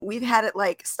we've had it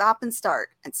like stop and start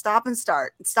and stop and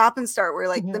start and stop and start. We're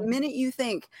like, the minute you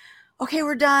think, okay,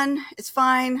 we're done, it's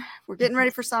fine, we're getting ready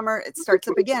for summer, it starts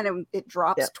up again and it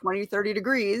drops 20, 30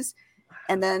 degrees.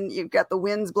 And then you've got the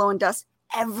winds blowing dust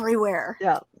everywhere.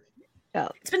 Yeah.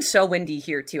 It's been so windy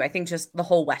here too. I think just the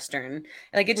whole Western,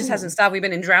 like it just hasn't stopped. We've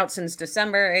been in drought since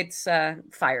December. It's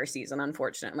fire season,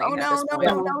 unfortunately. Oh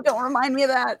no, don't remind me of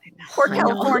that. Poor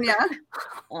California.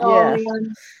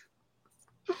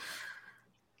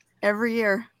 Every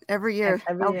year,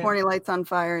 California lights on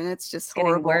fire, and it's just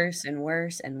horrible. Getting worse and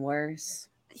worse and worse.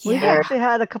 We've actually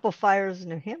had a couple fires in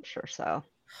New Hampshire, so.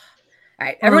 All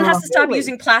right, everyone has to stop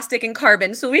using plastic and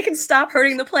carbon so we can stop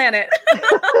hurting the planet.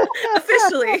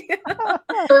 Officially.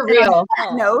 For real.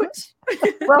 Note,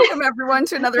 welcome everyone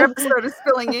to another episode of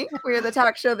Spilling Ink. We are the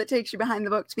talk show that takes you behind the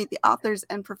book to meet the authors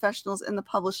and professionals in the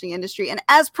publishing industry. And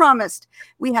as promised,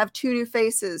 we have 2 new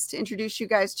faces to introduce you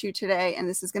guys to today, and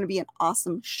this is going to be an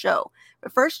awesome show.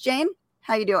 But first, Jane,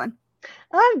 how you doing?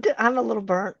 I'm a little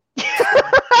burnt.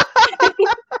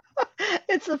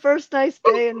 It's the first nice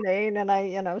day in Maine, and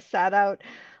I, sat out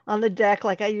on the deck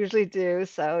like I usually do.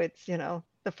 So it's,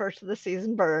 the first of the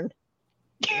season burn.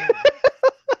 Yay!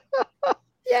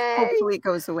 Hopefully it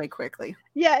goes away quickly.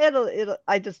 Yeah, it'll.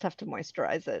 I just have to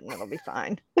moisturize it, and it'll be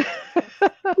fine.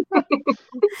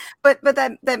 But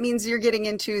that means you're getting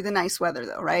into the nice weather,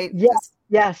 though, right?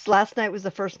 Yes. Last night was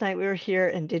the first night we were here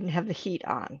and didn't have the heat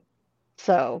on.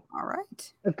 So all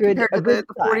right, a good the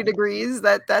 40 degrees.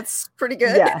 That's pretty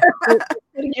good. Yeah,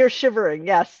 you're shivering.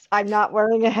 Yes, I'm not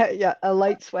wearing a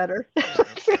light sweater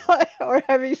or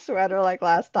heavy sweater like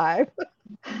last time.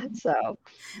 So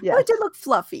yeah, well, it did look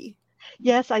fluffy.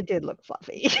 Yes, I did look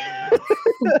fluffy.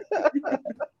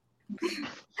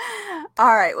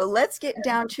 All right, well, let's get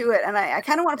down to it. And I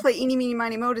kind of want to play Eeny, Meeny,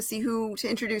 Miny, Mo to see who to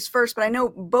introduce first. But I know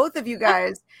both of you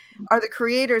guys are the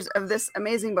creators of this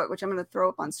amazing book, which I'm going to throw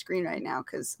up on screen right now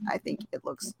because I think it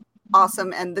looks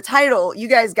awesome. And the title, you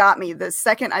guys got me. The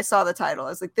second I saw the title, I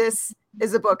was like, this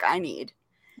is a book I need.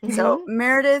 Mm-hmm. So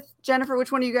Meredith, Jennifer,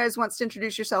 which one of you guys wants to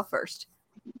introduce yourself first?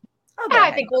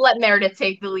 I think we'll let Meredith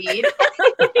take the lead.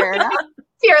 Fair enough.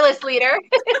 Fearless leader.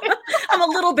 I'm a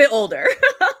little bit older.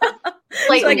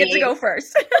 So I get to go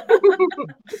first.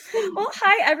 Well,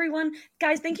 hi, everyone.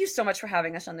 Guys, thank you so much for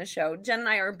having us on the show. Jen and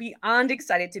I are beyond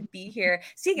excited to be here.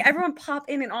 Seeing everyone pop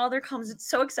in and all their comments, it's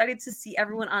so excited to see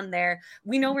everyone on there.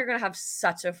 We know we're going to have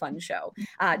such a fun show.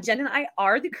 Jen and I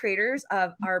are the creators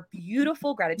of our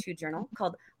beautiful gratitude journal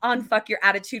called Unfuck Your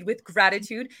Attitude with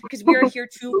Gratitude, because we are here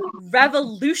to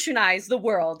revolutionize the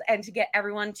world and to get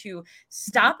everyone to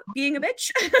stop being a bitch,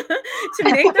 to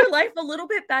make their life a little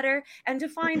bit better, and to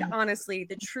find, honestly,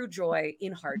 the true joy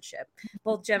in hardship.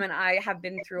 Both Jem and I have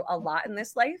been through a lot in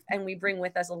this life, and we bring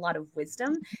with us a lot of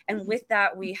wisdom. And with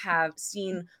that, we have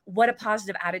seen what a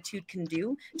positive attitude can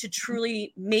do to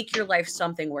truly make your life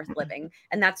something worth living.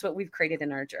 And that's what we've created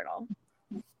in our journal.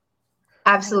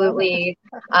 Absolutely.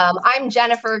 I'm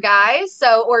Jennifer, guys,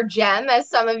 or Jem, as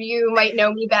some of you might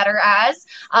know me better as.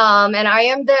 And I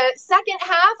am the second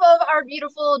half of our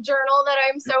beautiful journal that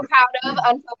I'm so proud of,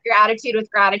 Unfuck Your Attitude with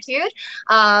Gratitude.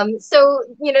 So,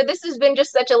 this has been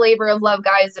just such a labor of love,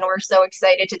 guys, and we're so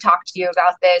excited to talk to you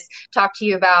about this, talk to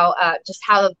you about just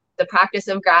how the practice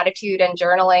of gratitude and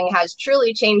journaling has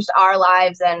truly changed our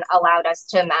lives and allowed us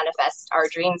to manifest our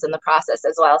dreams in the process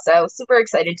as well. So super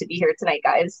excited to be here tonight,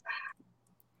 guys.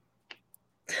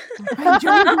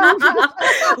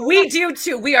 We do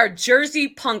too. We are Jersey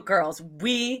punk girls.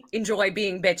 We enjoy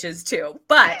being bitches too,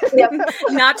 but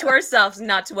not to ourselves,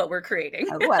 not to what we're creating.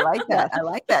 Oh, I like that. I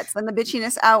like that. Send the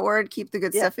bitchiness outward, keep the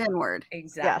good stuff inward.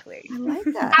 Exactly. I like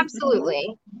that.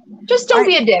 Absolutely. Just don't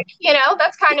be a dick.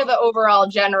 That's kind of the overall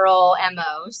general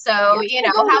MO. So,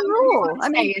 have a rule. I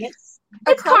mean, it's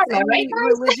karma, right?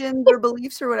 Religions or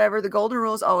beliefs or whatever. The golden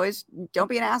rule is always don't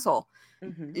be an asshole.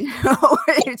 Mm-hmm.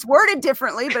 It's worded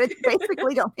differently, but it's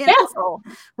basically don't be an asshole.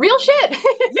 Real shit.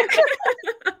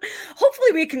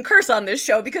 Hopefully we can curse on this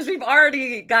show because we've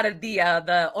already got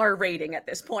the R rating at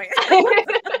this point.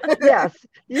 Yes,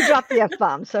 you dropped the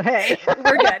F-bomb, so hey.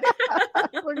 We're good.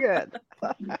 We're good.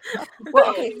 Well,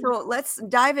 okay, so let's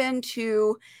dive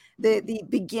into the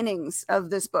beginnings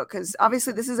of this book, because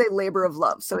obviously this is a labor of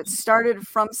love. So it started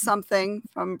from something,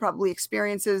 from probably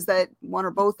experiences that one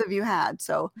or both of you had.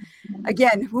 So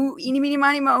again, Eeny, Meeny,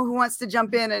 Miny, Mo, who wants to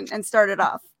jump in and start it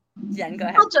off? Jen, go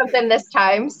ahead. I'll jump in this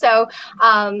time. So,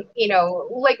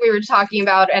 like we were talking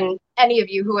about, and any of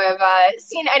you who have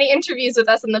seen any interviews with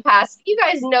us in the past, you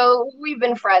guys know we've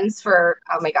been friends for,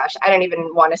 oh my gosh, I don't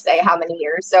even want to say how many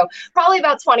years. So probably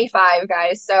about 25,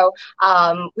 guys. So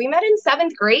we met in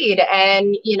 7th grade,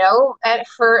 and,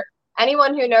 for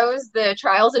anyone who knows the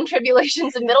trials and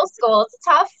tribulations of middle school, it's a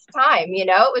tough time. You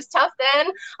know, it was tough then.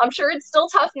 I'm sure it's still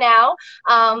tough now.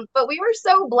 But we were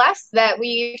so blessed that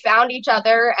we found each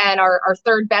other and our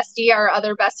third bestie, our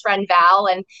other best friend, Val.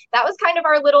 And that was kind of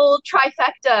our little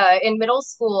trifecta in middle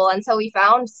school until we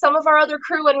found some of our other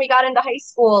crew when we got into high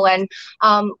school. And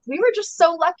we were just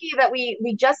so lucky that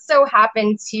we just so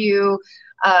happened to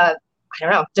I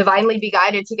don't know, divinely be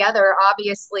guided together,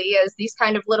 obviously, as these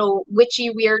kind of little witchy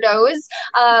weirdos,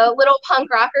 little punk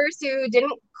rockers who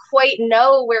didn't quite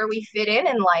know where we fit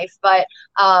in life. But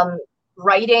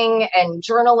writing and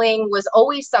journaling was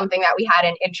always something that we had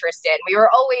an interest in. We were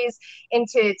always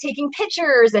into taking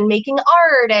pictures and making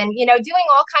art and, you know, doing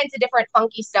all kinds of different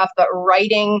funky stuff, but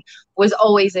writing was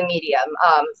always a medium.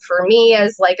 For me,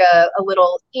 as like a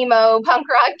little emo punk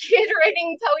rock kid,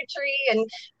 writing poetry and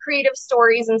creative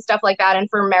stories and stuff like that. And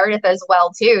for Meredith as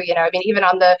well, too, you know, I mean, even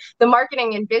on the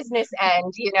marketing and business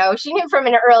end, you know, she knew from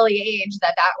an early age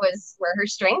that was where her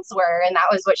strengths were, and that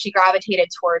was what she gravitated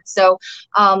towards. So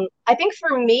I think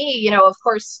for me, you know, of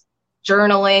course,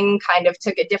 journaling kind of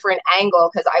took a different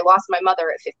angle because I lost my mother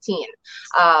at 15.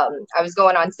 I was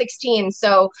going on 16.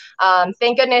 So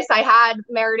thank goodness I had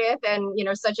Meredith and, you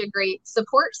know, such a great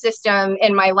support system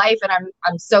in my life. And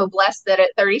I'm so blessed that at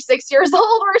 36 years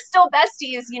old, we're still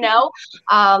besties, you know.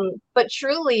 But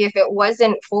truly, if it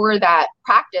wasn't for that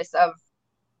practice of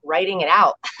writing it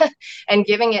out and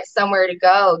giving it somewhere to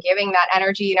go, giving that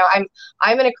energy, you know,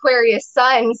 I'm an Aquarius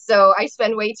sun, so I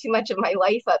spend way too much of my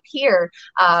life up here.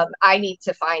 I need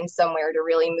to find somewhere to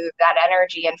really move that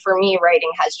energy, and for me,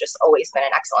 writing has just always been an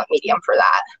excellent medium for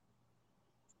that.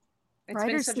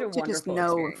 Writers seem to just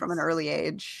know experience from an early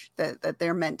age that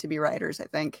they're meant to be writers, I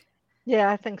think. Yeah,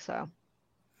 I think so.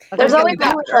 There's always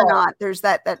that or not. There's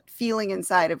that feeling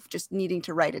inside of just needing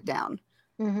to write it down.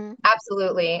 Mm-hmm.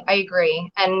 Absolutely. I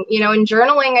agree. And, you know, and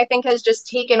journaling, I think, has just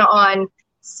taken on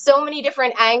so many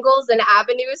different angles and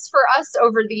avenues for us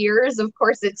over the years. Of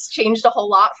course, it's changed a whole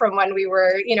lot from when we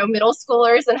were, you know, middle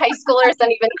schoolers and high schoolers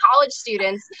and even college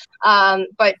students.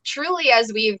 But truly,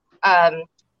 as we've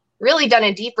really done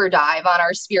a deeper dive on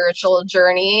our spiritual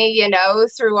journey, you know,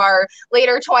 through our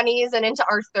later 20s and into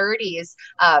our 30s,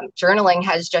 journaling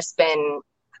has just been,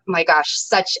 my gosh,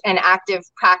 such an active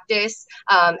practice.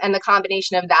 And the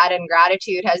combination of that and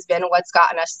gratitude has been what's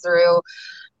gotten us through,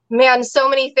 man, so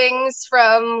many things,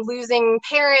 from losing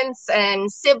parents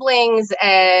and siblings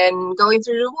and going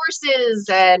through divorces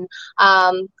and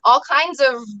all kinds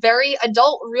of very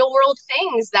adult real world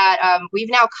things that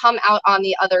we've now come out on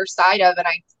the other side of. And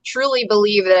I truly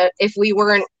believe that if we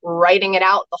weren't writing it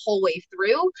out the whole way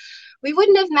through, we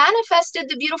wouldn't have manifested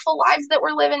the beautiful lives that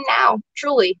we're living now,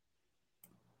 truly.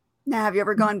 Now, have you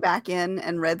ever gone back in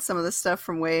and read some of the stuff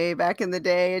from way back in the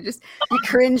day? Just you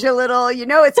cringe a little, you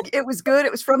know, it was good,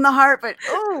 it was from the heart, but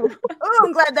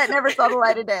I'm glad that never saw the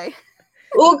light of day.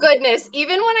 Oh goodness,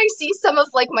 even when I see some of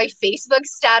like my Facebook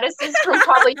statuses from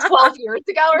probably 12 years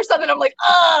ago or something, I'm like,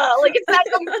 like it's that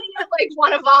immediate like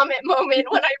want to vomit moment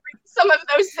when I read some of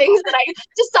those things that I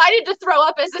decided to throw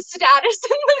up as a status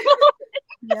in the moment.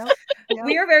 Yep.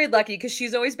 We are very lucky because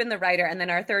she's always been the writer, and then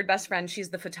our third best friend, she's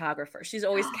the photographer. She's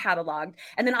always cataloged,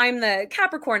 and then I'm the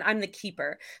Capricorn, I'm the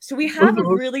keeper. So we have a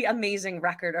really amazing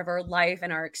record of our life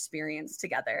and our experience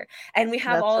together, and we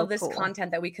have all of this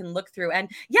content that we can look through. And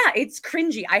yeah, it's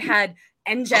cringy. I had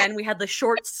Jen, we had the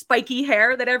short spiky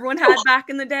hair that everyone had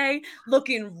back in the day,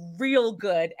 looking real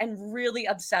good and really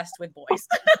obsessed with boys.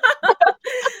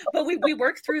 But we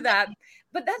worked through that.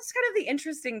 But that's kind of the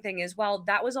interesting thing is, while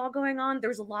that was all going on, there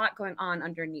was a lot going on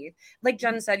underneath. Like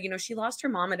Jen said, you know, she lost her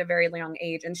mom at a very young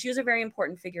age, and she was a very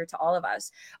important figure to all of us.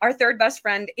 Our third best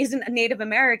friend isn't a Native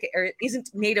American, or isn't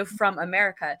native from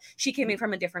America. She came in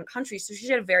from a different country, so she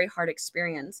had a very hard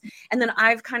experience. And then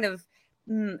I've kind of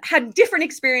had different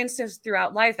experiences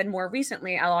throughout life. And more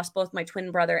recently, I lost both my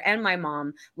twin brother and my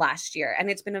mom last year. And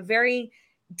it's been a very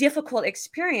difficult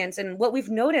experience. And what we've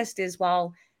noticed is,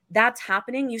 while that's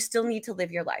happening, you still need to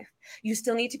live your life. You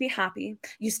still need to be happy.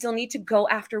 You still need to go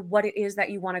after what it is that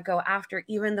you want to go after,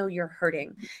 even though you're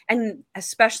hurting. And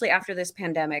especially after this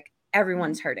pandemic,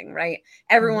 everyone's hurting, right?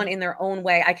 Everyone in their own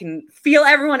way. I can feel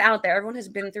everyone out there. Everyone has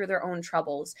been through their own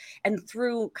troubles. And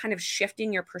through kind of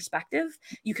shifting your perspective,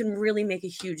 you can really make a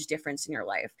huge difference in your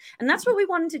life. And that's what we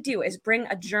wanted to do, is bring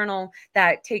a journal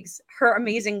that takes her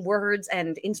amazing words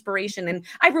and inspiration. And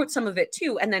I wrote some of it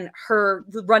too. And then her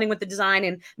running with the design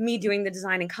and me doing the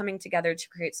design and coming together to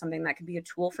create something that could be a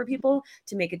tool for people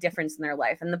to make a difference in their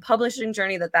life. And the publishing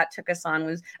journey that took us on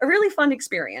was a really fun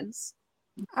experience.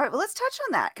 All right, well, let's touch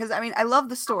on that, because I mean, I love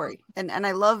the story, and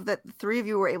I love that the three of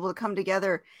you were able to come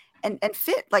together and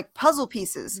fit like puzzle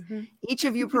pieces. Each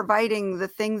of you providing the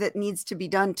thing that needs to be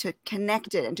done to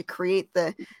connect it and to create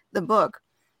the book.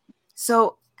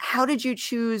 So how did you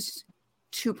choose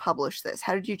to publish this?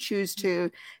 How did you choose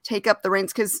to take up the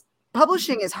reins? Because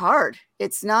publishing is hard.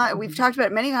 It's not, we've talked about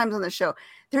it many times on the show.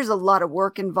 There's a lot of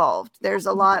work involved. There's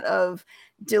a lot of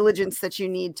diligence that you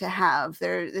need to have.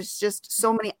 There's just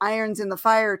so many irons in the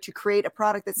fire to create a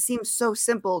product that seems so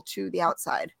simple to the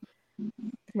outside.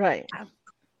 Right.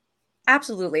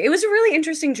 Absolutely. It was a really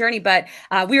interesting journey, but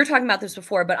we were talking about this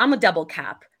before, but I'm a double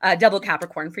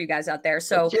Capricorn for you guys out there.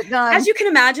 So as you can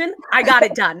imagine, I got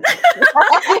it done.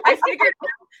 I figured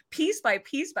piece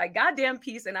by goddamn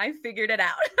piece, and I figured it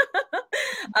out.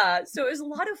 So it was a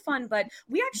lot of fun, but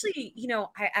we actually, you know,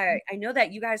 I know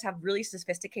that you guys have really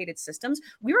sophisticated systems.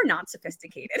 We were not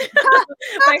sophisticated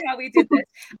by how we did this.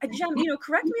 Jem, you know,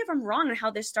 correct me if I'm wrong on how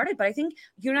this started, but I think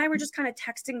you and I were just kind of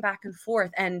texting back and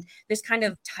forth, and this kind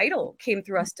of title came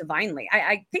through us divinely.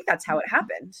 I think that's how it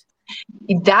happened.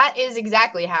 That is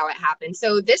exactly how it happened.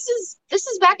 So this is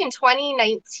back in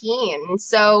 2019.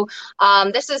 So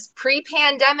this is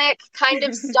pre-pandemic kind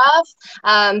of stuff.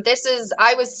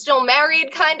 I was still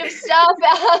married kind of stuff.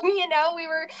 You know, we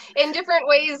were in different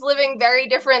ways living very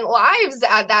different lives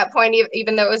at that point,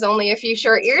 even though it was only a few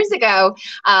short years ago.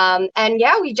 And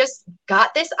yeah, we just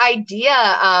got this idea,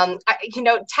 you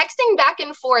know, texting back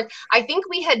and forth. I think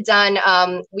we had done,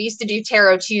 we used to do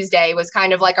Tarot Tuesday, was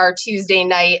kind of like our Tuesday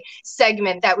night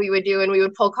segment that we would do, and we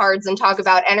would pull cards and talk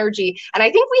about energy. And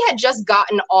I think we had just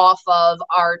gotten off of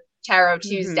our Tarot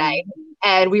Tuesday,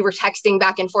 and we were texting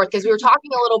back and forth because we were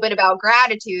talking a little bit about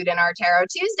gratitude in our Tarot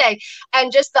Tuesday,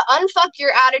 and just the unfuck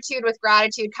your attitude with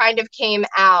gratitude kind of came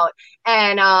out.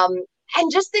 And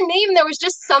just the name, there was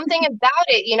just something about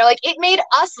it, you know, like it made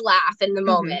us laugh in the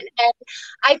moment. And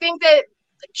I think that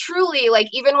truly, like,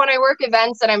 even when I work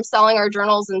events and I'm selling our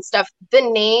journals and stuff, the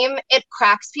name, it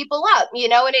cracks people up, you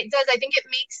know, and it does. I think it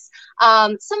makes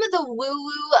some of the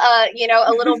woo-woo, you know,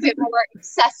 a little bit more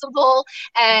accessible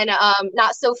and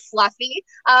not so fluffy,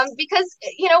 because,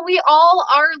 you know, we all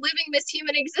are living this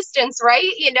human existence,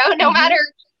 right? You know, no matter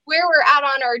where we're at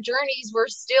on our journeys, we're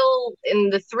still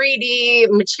in the 3D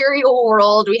material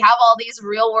world. We have all these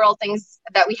real world things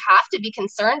that we have to be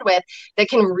concerned with that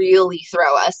can really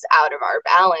throw us out of our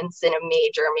balance in a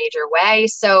major, major way.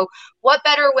 So what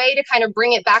better way to kind of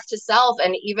bring it back to self?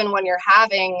 And even when you're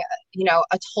having, you know,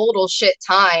 a total shit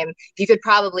time, you could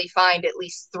probably find at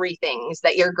least 3 things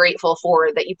that you're grateful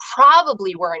for that you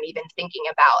probably weren't even thinking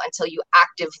about until you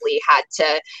actively had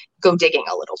to go digging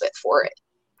a little bit for it.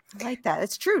 I like that.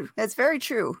 It's true. That's very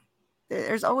true.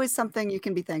 There's always something you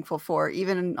can be thankful for,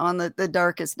 even on the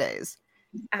darkest days.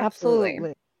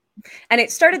 Absolutely. And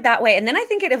it started that way. And then I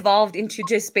think it evolved into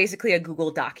just basically a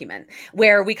Google document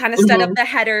where we kind of set up the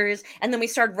headers, and then we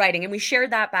started writing, and we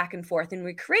shared that back and forth, and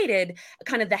we created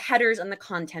kind of the headers and the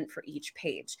content for each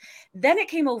page. Then it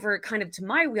came over kind of to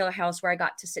my wheelhouse where I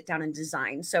got to sit down and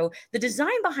design. So the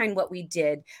design behind what we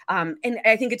did, and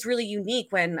I think it's really unique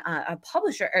when a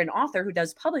publisher or an author who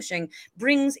does publishing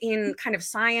brings in kind of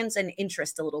science and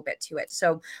interest a little bit to it.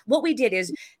 So what we did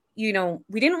is, you know,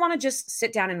 we didn't want to just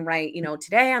sit down and write, you know,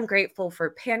 today I'm grateful for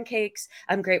pancakes,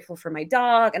 I'm grateful for my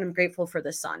dog, and I'm grateful for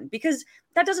the sun, because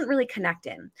that doesn't really connect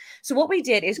in. So what we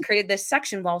did is created this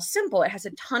section. While simple, it has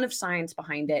a ton of science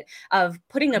behind it, of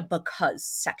putting a because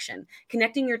section,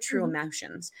 connecting your true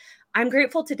emotions. I'm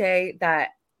grateful today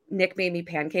that Nick made me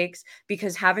pancakes,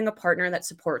 because having a partner that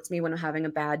supports me when I'm having a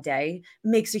bad day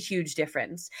makes a huge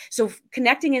difference. So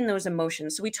connecting in those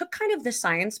emotions. So we took kind of the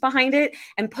science behind it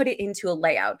and put it into a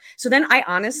layout. So then I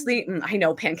honestly, I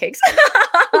know pancakes.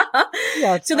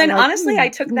 So then honestly, I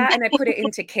took that and I put it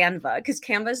into Canva, because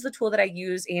Canva is the tool that I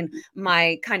use in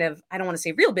my kind of, I don't want to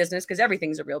say real business, because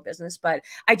everything's a real business, but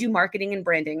I do marketing and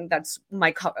branding. That's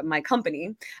my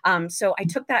company. So I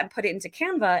took that and put it into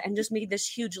Canva and just made this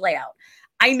huge layout.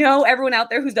 I know everyone out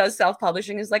there who does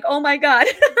self-publishing is like, oh my God,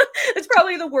 it's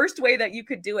probably the worst way that you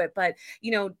could do it. But,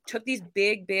 you know, took these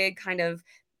big kind of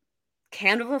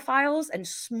Canva files and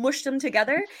smushed them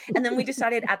together. And then we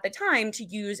decided at the time to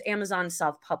use Amazon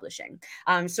self-publishing.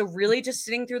 So really just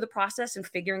sitting through the process and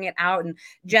figuring it out. And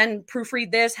Jen, proofread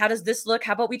this. How does this look?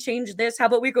 How about we change this? How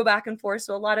about we go back and forth?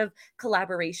 So a lot of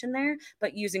collaboration there,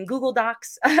 but using Google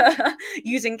Docs,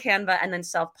 using Canva, and then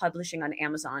self-publishing on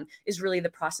Amazon is really the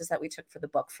process that we took for the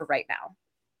book for right now.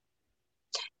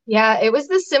 Yeah, it was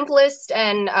the simplest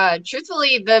and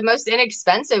truthfully the most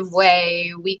inexpensive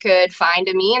way we could find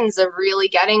a means of really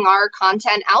getting our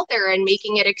content out there and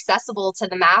making it accessible to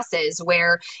the masses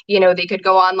where, they could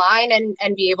go online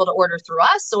and be able to order through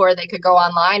us, or they could go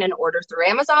online and order through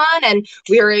Amazon, and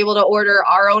we were able to order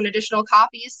our own additional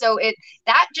copies. So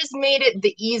that just made it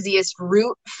the easiest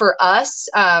route for us,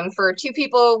 for two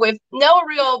people with no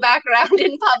real background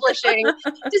in publishing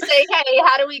to say, hey,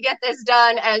 how do we get this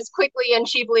done as quickly and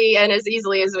cheaply and as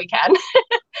easily as we can?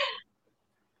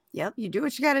 Yep, you do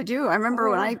what you got to do. I remember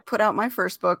when I put out my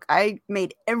first book, I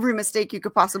made every mistake you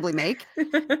could possibly make.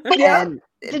 And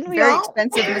very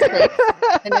expensive mistake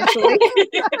initially.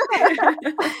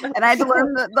 And I had to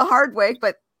learn the hard way,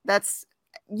 but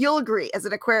you'll agree, as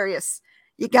an Aquarius,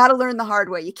 you got to learn the hard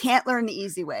way. You can't learn the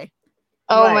easy way.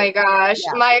 Oh right. My gosh.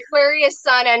 Yeah. My Aquarius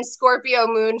sun and Scorpio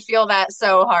moon feel that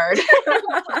so hard.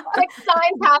 Like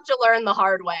signs have to learn the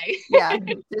hard way. Yeah.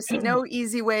 There's no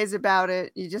easy ways about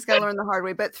it. You just got to learn the hard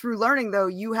way. But through learning, though,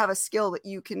 you have a skill that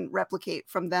you can replicate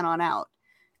from then on out.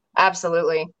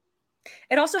 Absolutely.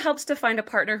 It also helps to find a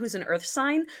partner who's an earth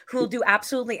sign who will do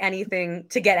absolutely anything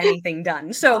to get anything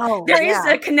done. So there is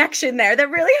a connection there that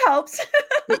really helps.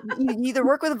 You either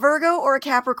work with a Virgo or a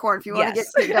Capricorn if you want to get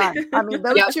shit done. I mean,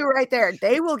 those two right there,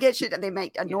 they will get shit done. They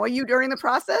might annoy you during the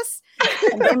process.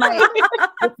 And they might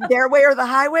their way or the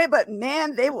highway, but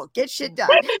man, they will get shit done.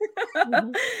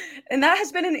 And that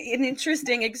has been an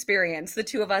interesting experience, the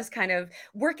two of us kind of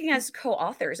working as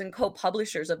co-authors and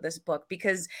co-publishers of this book,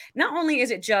 because not only is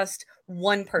it just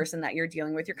one person that you're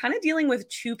dealing with, you're kind of dealing with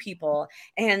two people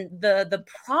and the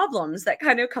problems that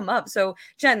kind of come up. So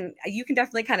Jen, you can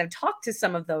definitely kind of talk to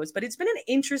some of those, but it's been an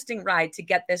interesting ride to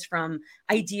get this from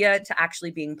idea to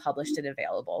actually being published and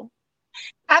available.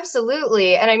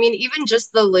 Absolutely. And I mean, even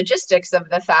just the logistics of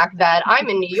the fact that I'm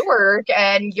in New York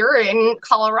and you're in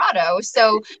Colorado.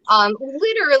 So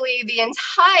literally the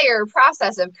entire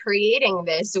process of creating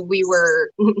this, we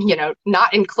were,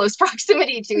 not in close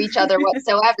proximity to each other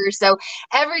whatsoever. So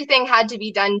everything had to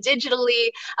be done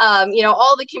digitally.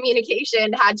 All the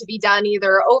communication had to be done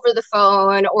either over the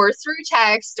phone or through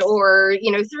text or,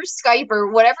 through Skype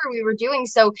or whatever we were doing.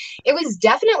 So it was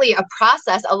definitely a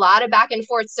process, a lot of back and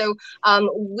forth. So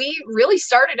we really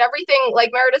started everything,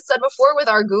 like Meredith said before, with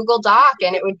our Google Doc,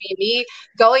 and it would be me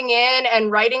going in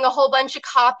and writing a whole bunch of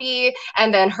copy,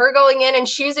 and then her going in and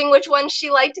choosing which one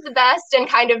she liked the best and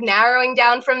kind of narrowing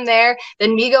down from there,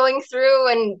 then me going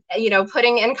through and,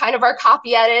 putting in kind of our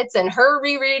copy edits and her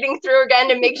rereading through again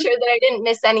to make sure that I didn't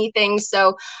miss anything.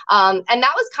 So, and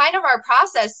that was kind of our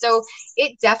process. So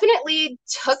it definitely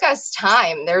took us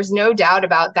time. There's no doubt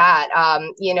about that.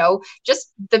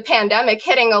 Just the pandemic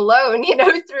hitting alone,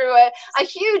 threw a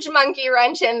huge monkey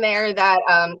wrench in there that,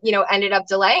 ended up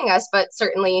delaying us, but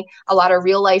certainly a lot of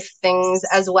real life things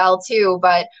as well too.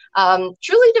 But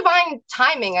truly divine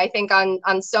timing, I think,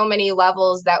 on so many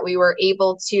levels that we were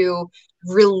able to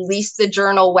release the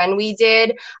journal when we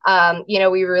did.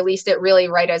 We released it really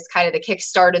right as kind of the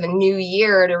kickstart of the new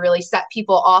year to really set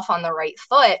people off on the right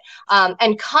foot,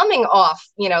 and coming off,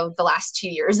 the last 2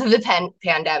 years of the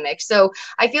pandemic. So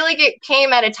I feel like it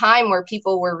came at a time where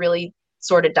people were really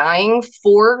sort of dying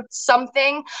for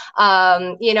something,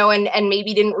 and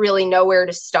maybe didn't really know where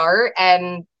to start.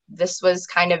 And this was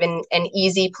kind of an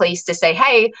easy place to say,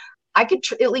 hey, I could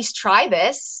at least try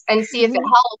this and see if it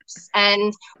helps.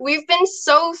 And we've been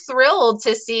so thrilled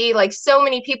to see like so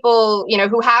many people,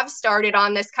 who have started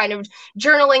on this kind of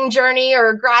journaling journey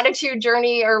or gratitude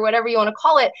journey or whatever you want to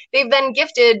call it. They've then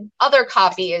gifted other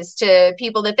copies to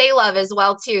people that they love as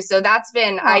well too. So that's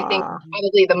been, I think,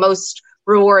 probably the most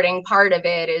rewarding part of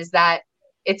it, is that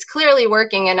it's clearly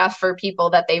working enough for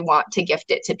people that they want to gift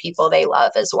it to people they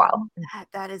love as well.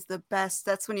 That is the best.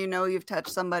 That's when you've touched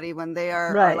somebody, when they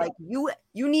are like, you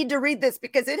need to read this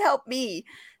because it helped me.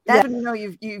 That's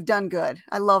when you've done good.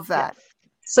 I love that. Yes.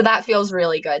 So that feels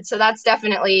really good. So that's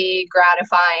definitely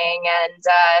gratifying. And,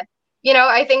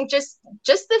 I think just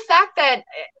the fact that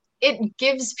it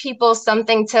gives people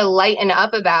something to lighten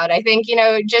up about. I think,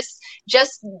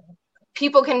 just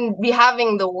people can be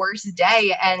having the worst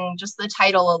day, and just the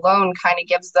title alone kind of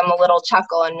gives them a little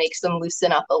chuckle and makes them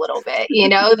loosen up a little bit.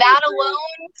 That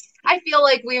alone, I feel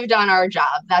like we've done our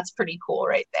job. That's pretty cool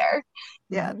right there.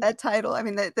 Yeah, that title. I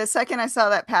mean, the second I saw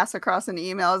that pass across an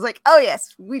email, I was like, oh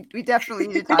yes, we definitely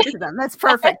need to talk to them. That's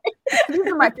perfect. These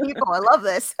are my people. I love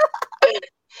this.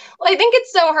 Well, I think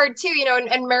it's so hard too,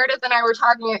 and Meredith and I were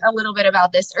talking a little bit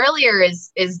about this earlier,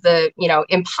 is the,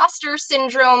 imposter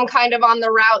syndrome kind of on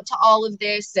the route to all of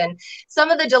this, and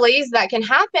some of the delays that can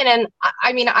happen. And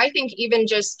I mean, I think even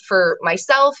just for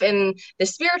myself in the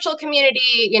spiritual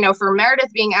community, for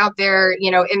Meredith being out there,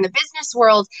 in the business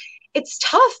world, it's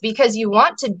tough because you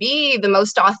want to be the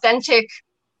most authentic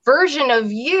version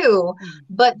of you,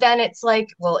 but then it's like,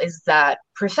 well, is that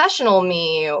professional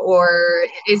me, or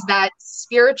is that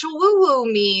spiritual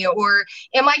woo-woo me, or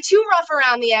am I too rough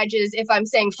around the edges if I'm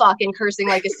saying fuck and cursing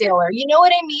like a sailor? You know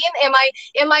what I mean?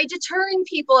 Am I deterring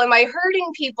people? Am I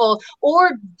hurting people?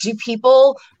 Or do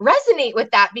people resonate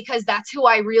with that because that's who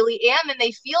I really am and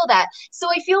they feel that? So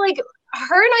I feel like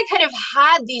her and I kind of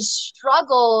had these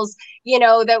struggles,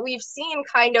 that we've seen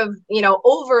kind of,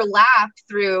 overlap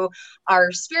through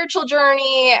our spiritual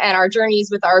journey and our journeys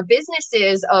with our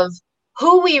businesses, of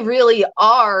who we really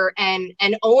are, and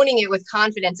owning it with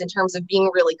confidence in terms of being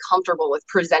really comfortable with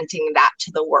presenting that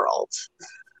to the world.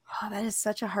 Oh, that is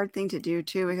such a hard thing to do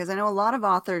too, because I know a lot of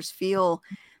authors feel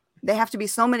they have to be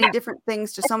so many different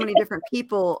things to so many different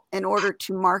people in order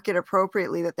to market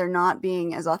appropriately, that they're not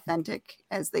being as authentic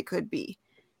as they could be.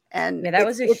 And that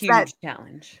was a huge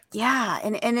challenge. Yeah.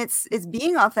 And it's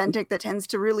being authentic that tends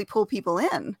to really pull people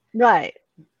in. Right.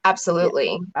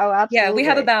 Absolutely. Oh, absolutely. Yeah, we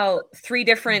have about 3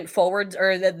 different forwards,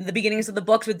 or the beginnings of the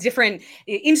books, with different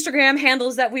Instagram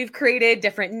handles that we've created,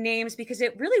 different names, because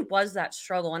it really was that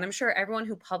struggle. And I'm sure everyone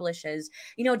who publishes,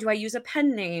 do I use a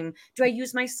pen name? Do I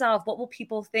use myself? What will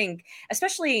people think?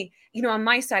 Especially, on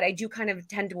my side, I do kind of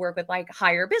tend to work with like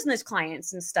higher business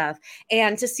clients and stuff.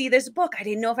 And to see this book, I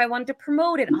didn't know if I wanted to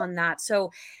promote it on that.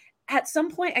 So at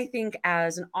some point, I think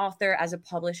as an author, as a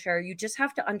publisher, you just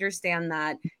have to understand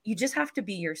that you just have to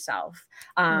be yourself.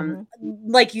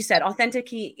 Like you said,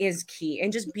 authenticity is key,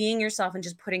 and just being yourself and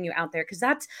just putting you out there, because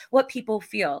that's what people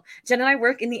feel. Jen and I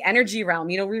work in the energy realm.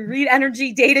 We read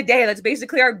energy day to day. That's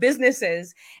basically our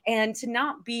businesses. And to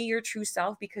not be your true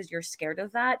self because you're scared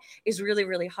of that is really,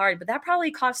 really hard. But that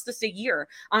probably cost us a year,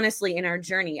 honestly, in our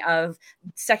journey of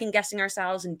second guessing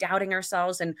ourselves and doubting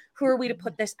ourselves. And who are we to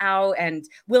put this out? And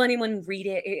will anyone read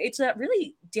it? It's a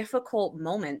really difficult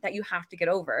moment that you have to get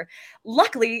over.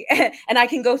 Luckily, and I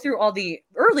can go through all the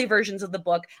early versions of the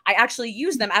book, I actually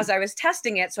used them as I was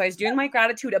testing it. So I was doing my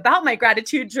gratitude about my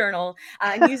gratitude journal,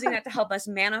 and using that to help us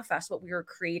manifest what we were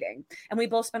creating. And we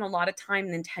both spent a lot of time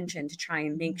and intention to try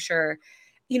and make sure,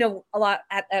 a lot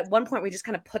at one point, we just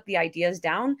kind of put the ideas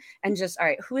down and just, all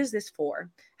right, who is this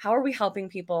for? How are we helping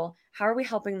people? How are we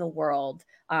helping the world?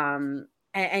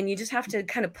 And you just have to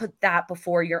kind of put that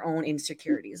before your own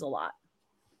insecurities a lot.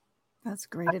 That's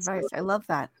great advice. I love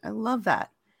that. I love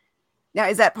that. Now,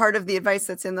 is that part of the advice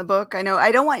that's in the book? I know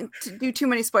I don't want to do too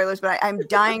many spoilers, but I'm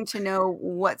dying to know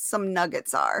what some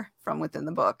nuggets are from within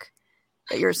the book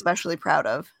that you're especially proud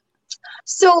of.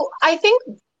 So I think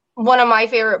one of my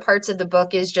favorite parts of the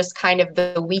book is just kind of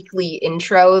the weekly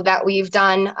intro that we've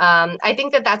done. I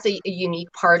think that that's a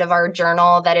unique part of our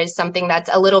journal. That is something that's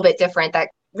a little bit different, that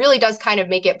really does kind of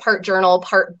make it part journal,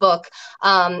 part book.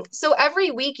 So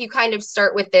every week you kind of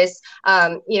start with this,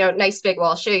 nice big, well,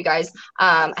 I'll show you guys.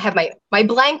 I have my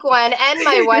blank one and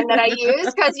my one that I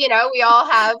use, because, we all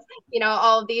have,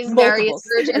 all of these various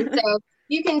versions. So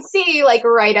you can see, like,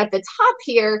 right at the top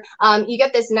here, you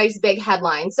get this nice big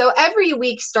headline. So every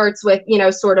week starts with,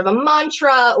 sort of a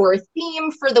mantra or a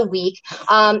theme for the week.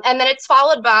 And then it's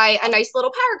followed by a nice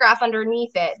little paragraph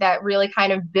underneath it that really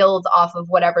kind of builds off of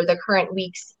whatever the current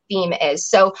week's theme is.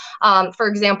 So, for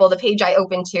example, the page I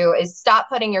opened to is stop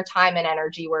putting your time and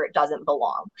energy where it doesn't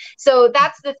belong. So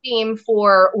that's the theme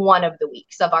for one of the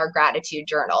weeks of our gratitude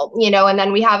journal, and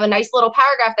then we have a nice little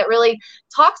paragraph that really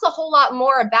talks a whole lot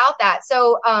more about that.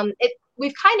 So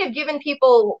we've kind of given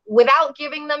people, without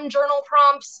giving them journal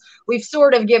prompts, we've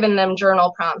sort of given them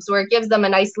journal prompts where it gives them a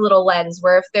nice little lens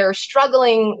where if they're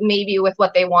struggling maybe with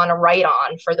what they want to write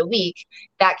on for the week,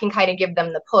 that can kind of give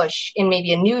them the push in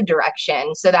maybe a new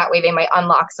direction. So that way they might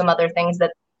unlock some other things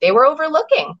that they were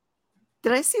overlooking.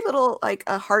 Did I see little, like,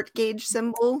 a heart gauge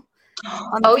symbol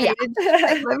on the page?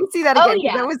 Yeah. Let me see that again.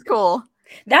 Yeah. That was cool.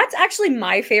 That's actually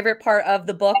my favorite part of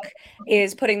the book,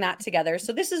 is putting that together.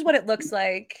 So this is what it looks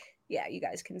like. Yeah, you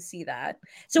guys can see that.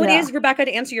 So It is, Rebecca,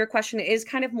 to answer your question, it is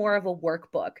kind of more of a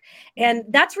workbook. And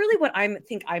that's really what I'm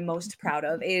most proud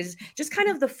of, is just kind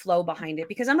of the flow behind it,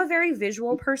 because I'm a very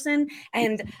visual person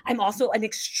and I'm also an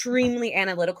extremely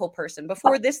analytical person.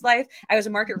 Before this life, I was a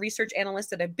market research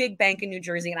analyst at a big bank in New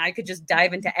Jersey, and I could just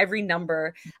dive into every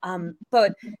number.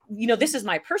 But, this is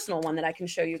my personal one that I can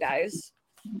show you guys.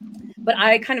 But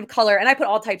I kind of color, and I put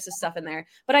all types of stuff in there,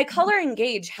 but I color and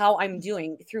gauge how I'm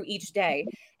doing through each day.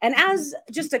 And as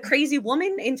just a crazy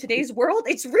woman in today's world,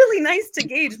 it's really nice to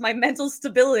gauge my mental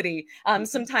stability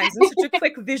sometimes in such a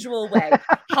quick visual way.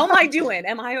 How am I doing?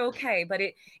 Am I okay? But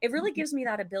it really gives me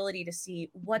that ability to see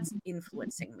what's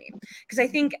influencing me. Because I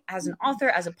think as an author,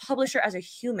 as a publisher, as a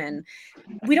human,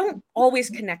 we don't always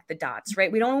connect the dots,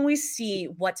 right? We don't always see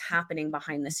what's happening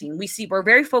behind the scene. We're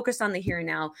very focused on the here and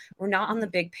now. We're not on the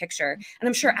big picture. And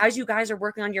I'm sure as you guys are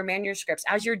working on your manuscripts,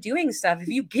 as you're doing stuff, if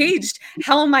you gauged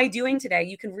how am I doing today,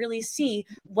 you can really see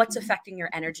what's affecting your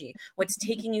energy, what's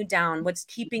taking you down, what's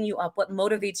keeping you up, what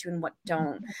motivates you and what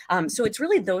don't. So it's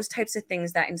really those types of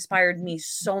things that inspired me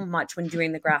so much when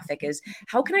doing the graphic is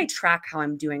how can I track how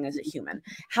I'm doing as a human?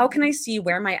 How can I see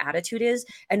where my attitude is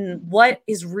and what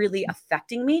is really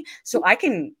affecting me so I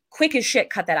can quick as shit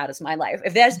cut that out of my life.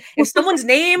 If someone's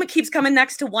name keeps coming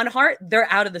next to one heart,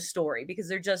 they're out of the story because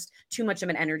they're just too much of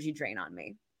an energy drain on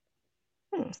me.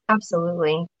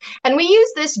 Absolutely. And we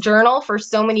use this journal for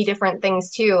so many different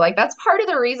things too. Like that's part of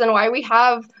the reason why we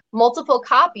have multiple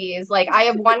copies. Like I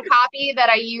have one copy that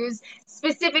I use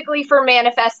specifically for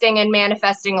manifesting and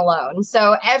manifesting alone.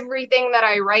 So everything that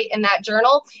I write in that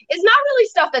journal is not really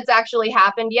stuff that's actually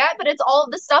happened yet, but it's all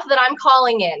of the stuff that I'm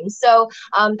calling in. So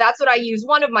that's what I use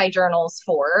one of my journals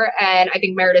for. And I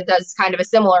think Meredith does kind of a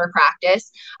similar practice.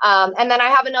 And then I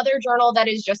have another journal that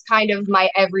is just kind of my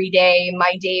everyday,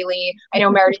 my daily. I know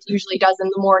Meredith usually does in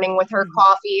the morning with her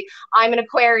coffee. I'm an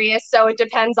Aquarius, so it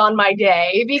depends on my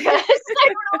day because I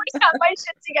don't always have my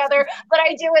shit together, but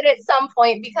I do it at some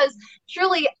point because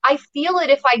truly I feel it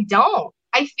if I don't.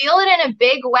 I feel it in a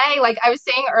big way. Like I was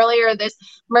saying earlier, this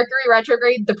Mercury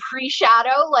retrograde, the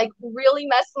pre-shadow, like really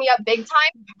messed me up big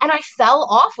time. And I fell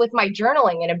off with my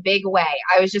journaling in a big way.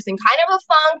 I was just in kind of a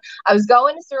funk. I was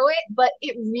going through it, but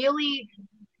it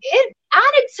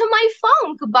added to my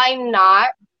funk by not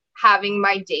having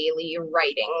my daily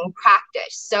writing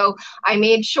practice. So I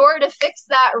made sure to fix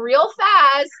that real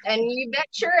fast, and you bet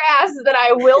your ass that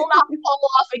I will not fall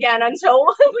off again until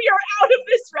we are out of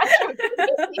this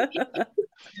retrograde.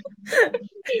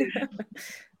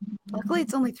 Luckily,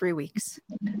 it's only 3 weeks.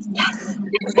 Yes.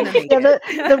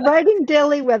 The writing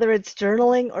daily, whether it's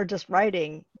journaling or just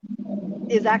writing,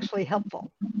 is actually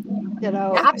helpful.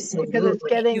 Absolutely.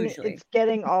 Because it's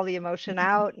getting all the emotion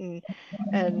out and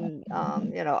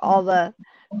all the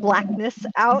blackness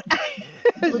out.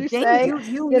 As you say,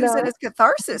 you use it as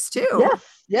catharsis too.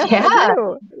 Yes, yeah. I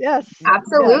do. Yes,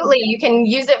 absolutely. Yes. You can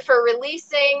use it for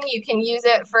releasing. You can use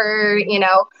it for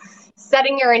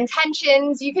setting your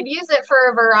intentions. You could use it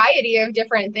for a variety of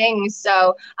different things.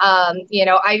 So,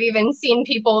 I've even seen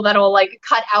people that'll like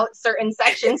cut out certain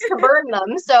sections to burn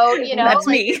them. So, that's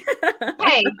me.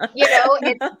 Hey,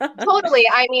 it's totally,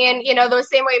 the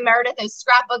same way Meredith is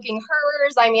scrapbooking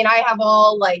hers. I have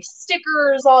all like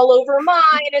stickers all over mine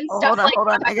and stuff like that. Hold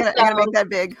on. I gotta make that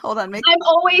big. Hold on. I'm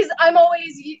always, so I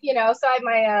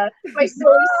have my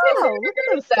silly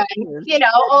stickers and,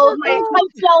 all of my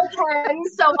gel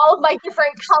pens. So all of my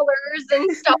different colors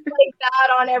and stuff like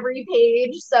that on every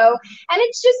page. So, and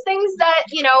it's just things that,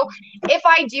 if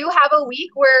I do have a week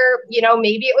where,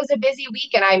 maybe it was a busy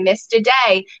week and I missed a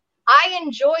day, I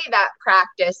enjoy that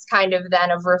practice kind of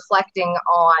then of reflecting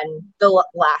on the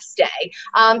last day.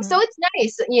 So it's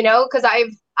nice, because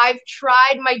I've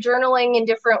tried my journaling in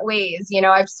different ways.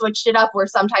 I've switched it up where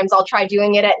sometimes I'll try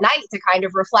doing it at night to kind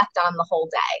of reflect on the whole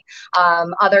day.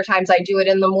 Other times I do it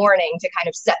in the morning to kind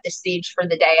of set the stage for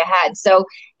the day ahead. So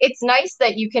it's nice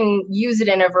that you can use it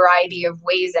in a variety of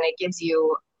ways and it gives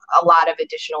you a lot of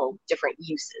additional different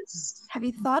uses. Have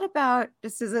you thought about,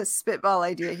 this is a spitball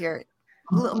idea here,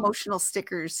 little emotional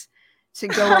stickers to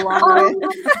go along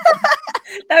with?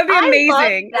 That would be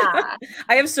amazing.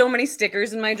 I have so many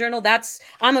stickers in my journal.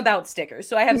 I'm about stickers.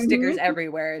 So I have stickers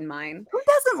everywhere in mine. Who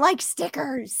doesn't like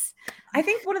stickers? I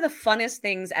think one of the funnest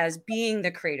things as being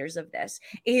the creators of this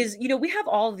is, we have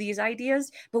all of these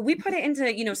ideas, but we put it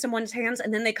into, someone's hands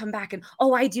and then they come back and,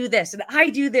 oh, I do this and I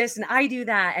do this and I do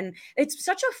that. And it's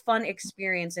such a fun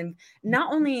experience. And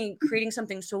not only creating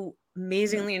something so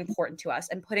amazingly important to us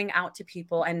and putting out to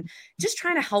people and just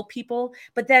trying to help people,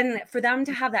 but then for them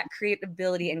to have that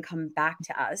creativity and come back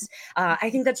to us. I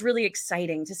think that's really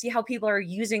exciting to see how people are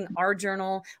using our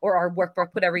journal or our workbook,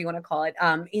 whatever you want to call it,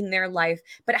 in their life,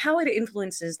 but how it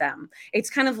influences them. It's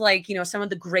kind of like, some of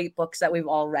the great books that we've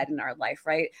all read in our life,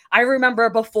 right? I remember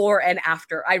before and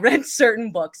after I read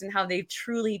certain books and how they've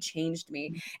truly changed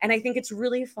me. And I think it's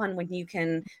really fun when you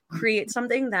can create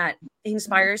something that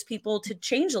inspires people to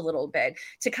change a little little bit,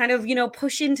 to kind of,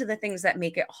 push into the things that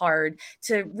make it hard,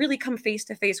 to really come face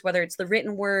to face, whether it's the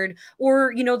written word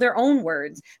or, their own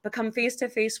words, but come face to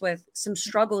face with some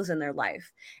struggles in their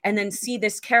life, and then see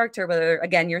this character, whether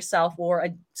again yourself or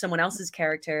someone else's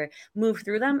character, move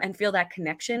through them and feel that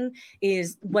connection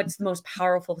is what's the most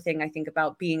powerful thing I think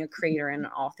about being a creator and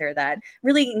an author, that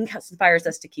really inspires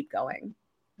us to keep going.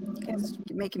 It's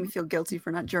making me feel guilty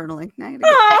for not journaling.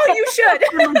 Oh, you should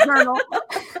journal.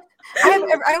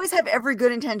 I always have every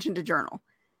good intention to journal,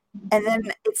 and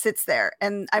then it sits there,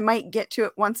 and I might get to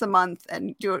it once a month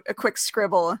and do a quick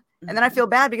scribble, and then I feel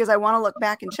bad because I want to look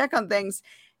back and check on things,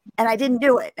 and I didn't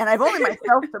do it, and I've only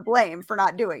myself to blame for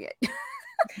not doing it.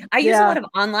 I use a lot of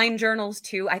online journals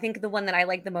too. I think the one that I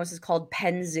like the most is called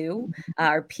Penzu,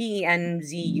 or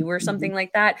PNZU or something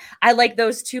like that. I like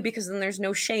those too because then there's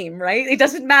no shame, right? It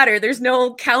doesn't matter. There's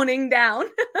no counting down.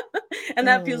 And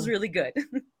that feels really good.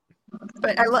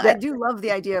 But I do love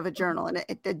the idea of a journal, and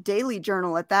a daily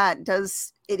journal at that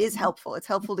it is helpful. It's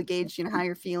helpful to gauge, how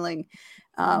you're feeling,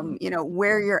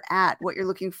 where you're at, what you're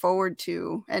looking forward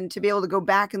to, and to be able to go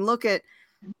back and look at,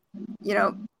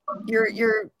 your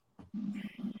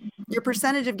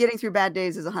percentage of getting through bad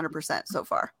days is 100% so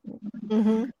far.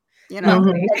 Mm-hmm.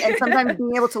 And sometimes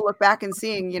being able to look back and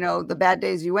seeing, the bad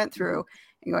days you went through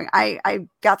and going, I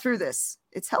got through this.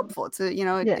 It's helpful. It's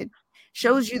it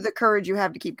shows you the courage you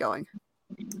have to keep going.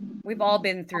 We've all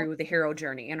been through the hero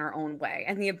journey in our own way,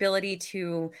 and the ability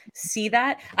to see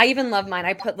that. I even love mine.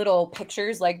 I put little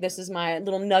pictures, like this is my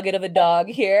little nugget of a dog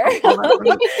here,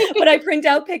 but I print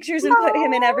out pictures and put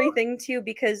him in everything too,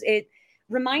 because it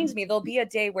reminds me there'll be a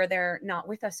day where they're not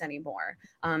with us anymore.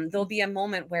 There'll be a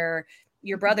moment where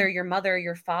your brother, your mother,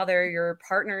 your father, your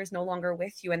partner is no longer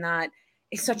with you, and that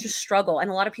is such a struggle. And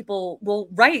a lot of people will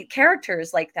write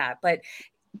characters like that, but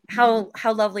how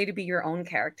lovely to be your own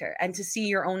character and to see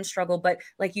your own struggle. But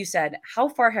like you said, how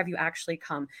far have you actually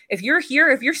come? If you're here,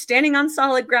 if you're standing on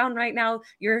solid ground right now,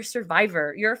 you're a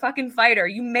survivor. You're a fucking fighter.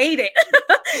 You made it.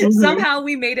 Somehow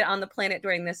we made it on the planet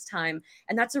during this time.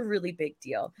 And that's a really big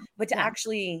deal. But to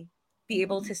actually be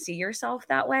able to see yourself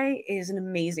that way is an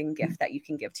amazing gift that you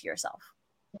can give to yourself.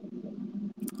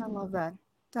 I love that.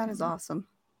 That is awesome.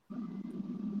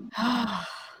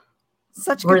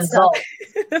 Such good result. Stuff.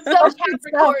 So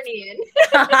Capricornian.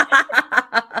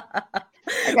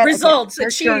 Results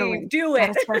achieved. Do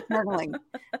it. Journaling.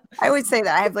 I always say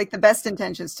that I have like the best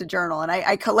intentions to journal, and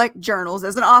I collect journals.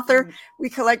 As an author, we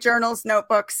collect journals,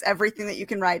 notebooks, everything that you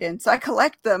can write in. So I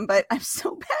collect them, but I'm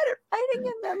so bad at writing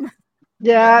in them.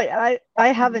 Yeah, I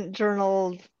haven't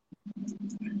journaled,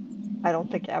 I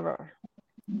don't think, ever.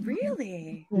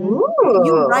 Really? Ooh.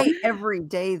 You write every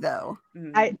day, though.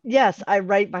 Yes, I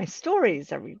write my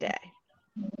stories every day.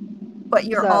 But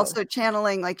you're also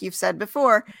channeling, like you've said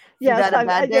before, yes, you had a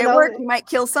bad day at work, you might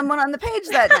kill someone on the page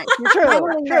that night. You're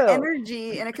channeling that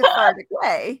energy in a cathartic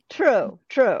way. True.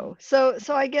 So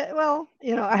I get,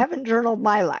 I haven't journaled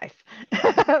my life.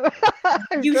 I've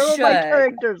journaled my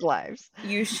characters' lives.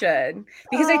 You should.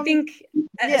 Because I think,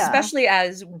 especially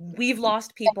as we've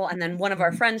lost people, and then one of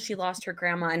our friends, she lost her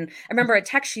grandma. And I remember a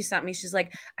text she sent me. She's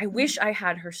like, I wish I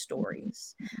had her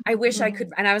stories. I wish I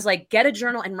could. And I was like, get a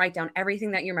journal and write down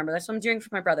everything that you remember. That's what I'm doing for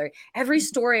my brother. Every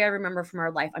story I remember from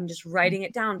our life, I'm just writing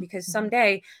it down, because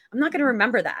someday I'm not going to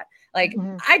remember that. Like,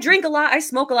 I drink a lot, I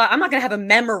smoke a lot. I'm not going to have a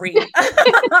memory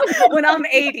when I'm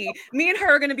 80. Me and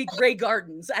her are going to be Grey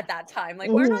Gardens at that time. Like,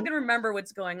 we're not going to remember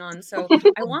what's going on. So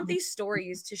I want these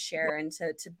stories to share and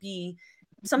to be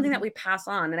something that we pass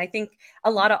on. And I think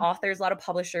a lot of authors, a lot of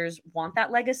publishers want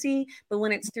that legacy, but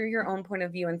when it's through your own point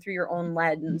of view and through your own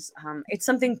lens, it's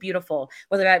something beautiful.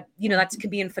 Whether that, that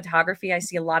could be in photography. I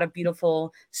see a lot of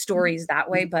beautiful stories that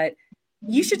way, but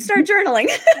you should start journaling.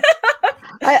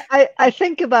 I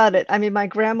think about it. I mean, my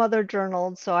grandmother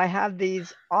journaled, so I have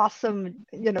these awesome,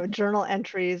 journal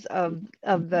entries of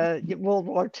the World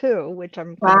War II, which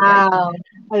I'm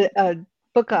writing a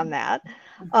book on that.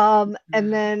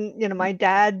 And then, my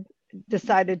dad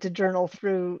decided to journal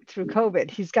through COVID.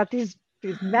 He's got these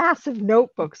massive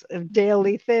notebooks of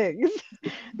daily things,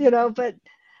 but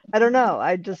I don't know.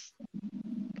 I just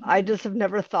have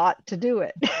never thought to do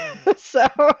it. So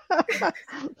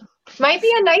might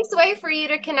be a nice way for you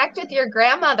to connect with your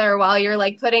grandmother while you're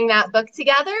like putting that book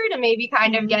together, to maybe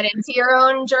kind of get into your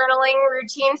own journaling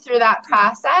routine through that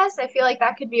process. I feel like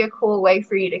that could be a cool way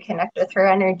for you to connect with her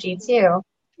energy too.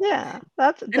 Yeah,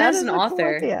 that as is an a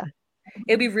author. cool idea.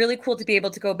 it'd be really cool to be able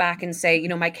to go back and say,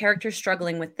 my character's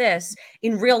struggling with this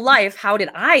in real life. How did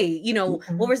I,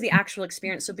 what was the actual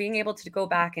experience? So being able to go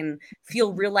back and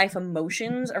feel real life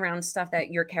emotions around stuff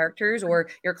that your characters or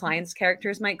your clients'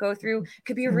 characters might go through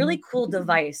could be a really cool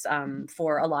device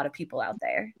for a lot of people out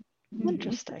there.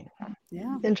 Interesting.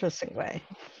 Yeah. Interesting way.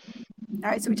 All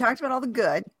right. So we talked about all the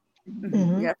good.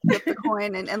 We have to flip the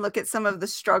coin and look at some of the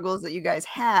struggles that you guys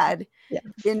had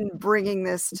in bringing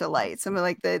this to light. Some of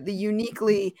like the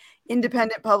uniquely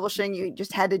independent publishing, you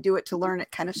just had to do it to learn it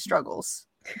kind of struggles.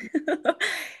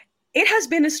 It has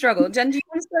been a struggle. Jen, do you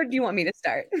want to start? Or do you want me to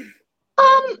start?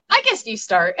 I guess you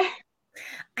start.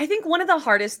 I think one of the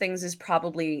hardest things is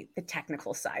probably the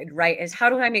technical side, right? Is how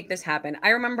do I make this happen? I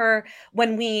remember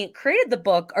when we created the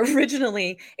book,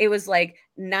 originally it was like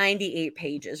 98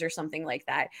 pages or something like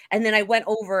that. And then I went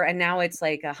over and now it's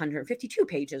like 152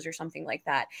 pages or something like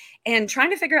that. And trying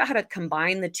to figure out how to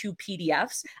combine the two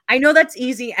PDFs. I know that's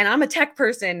easy and I'm a tech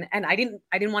person and I didn't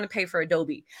want to pay for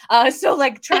Adobe. So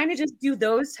like trying to just do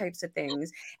those types of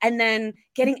things and then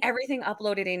getting everything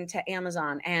uploaded into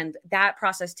Amazon. And that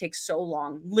process takes so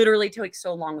long, literally takes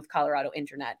so long with Colorado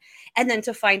internet. And then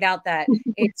to find out that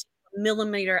it's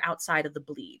millimeter outside of the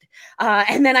bleed.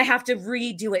 And then I have to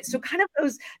redo it. So kind of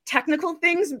those technical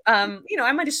things, I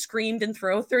might have screamed and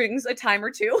throw things a time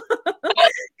or two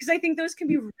because I think those can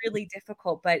be really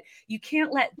difficult, but you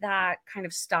can't let that kind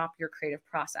of stop your creative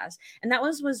process. And that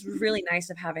was really nice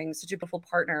of having such a beautiful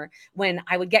partner when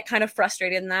I would get kind of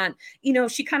frustrated in that,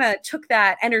 she kind of took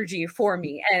that energy for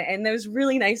me. And it was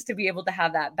really nice to be able to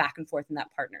have that back and forth in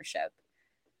that partnership.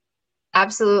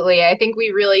 Absolutely. I think we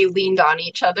really leaned on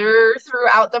each other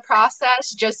throughout the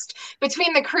process, just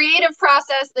between the creative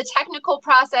process, the technical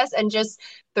process, and just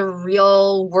the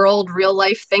real world, real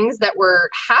life things that were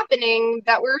happening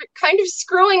that were kind of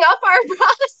screwing up our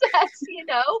process,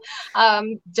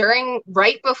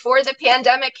 right before the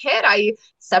pandemic hit, I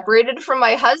separated from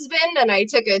my husband and I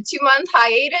took a 2-month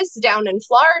hiatus down in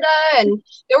Florida, and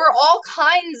there were all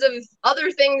kinds of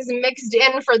other things mixed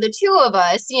in for the two of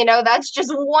us. That's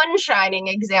just one shining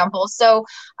example. So,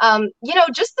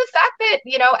 just the fact that,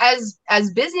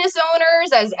 as business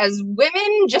owners, as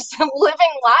women just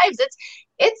living lives,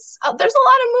 it's there's a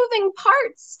lot of moving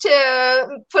parts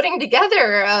to putting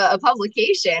together a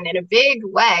publication in a big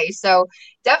way. So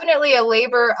definitely a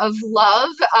labor of love.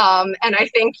 And I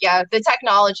think, the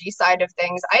technology side of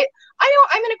things,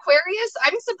 I'm an Aquarius.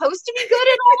 I'm supposed to be good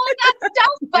at all of that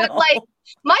stuff, but like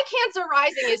my Cancer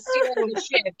rising is steering the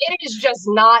ship. It is just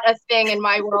not a thing in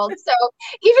my world. So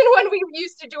even when we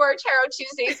used to do our Tarot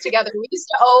Tuesdays together,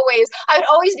 I would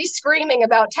always be screaming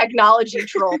about technology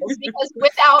trolls because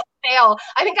without fail,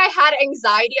 I think I had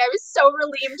anxiety. I was so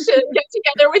relieved to get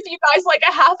together with you guys like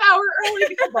a half hour early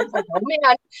because I was like, oh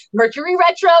man, Mercury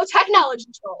retro, technology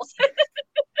trolls.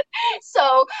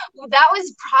 So that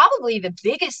was probably the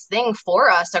biggest thing for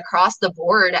us across the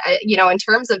board, in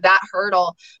terms of that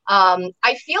hurdle.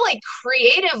 I feel like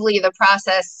creatively the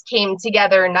process came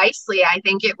together nicely. I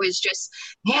think it was just,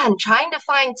 trying to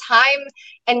find time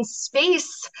and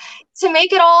space to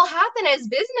make it all happen as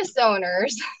business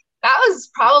owners. That was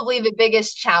probably the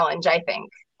biggest challenge, I think,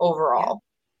 overall.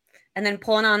 And then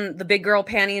pulling on the big girl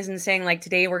panties and saying like,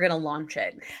 today we're going to launch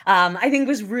it. I think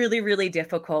was really, really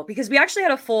difficult because we actually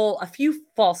had a few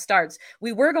false starts.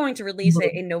 We were going to release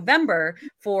it in November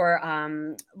for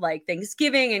like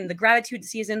Thanksgiving and the gratitude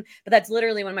season, but that's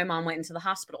literally when my mom went into the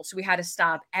hospital. So we had to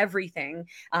stop everything.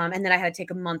 And then I had to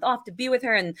take a month off to be with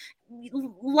her, and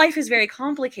life is very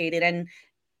complicated. And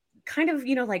kind of,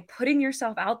 like putting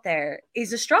yourself out there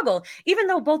is a struggle, even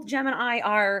though both Jem and I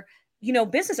are,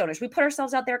 business owners. We put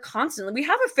ourselves out there constantly. We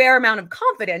have a fair amount of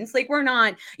confidence. Like we're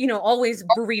not, always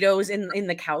burritos in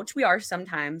the couch. We are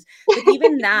sometimes, but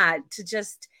even that, to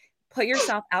just put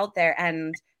yourself out there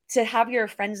and to have your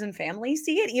friends and family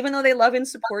see it, even though they love and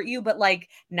support you, but like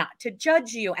not to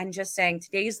judge you and just saying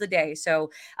today's the day.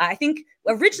 So I think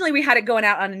originally we had it going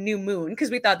out on a new moon because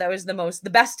we thought that was the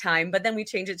best time, but then we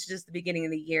changed it to just the beginning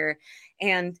of the year.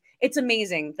 And it's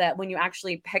amazing that when you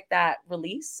actually pick that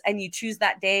release and you choose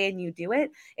that day and you do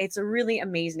it, it's a really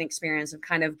amazing experience of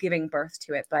kind of giving birth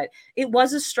to it. But it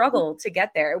was a struggle to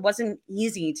get there. It wasn't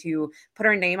easy to put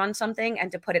our name on something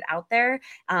and to put it out there.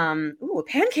 Ooh, a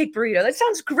pancake burrito. That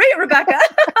sounds great, Rebecca.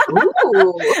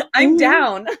 I'm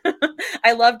down.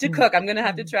 I love to cook. I'm going to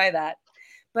have to try that.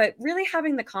 But really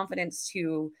having the confidence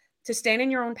to stand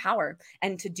in your own power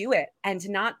and to do it and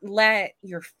to not let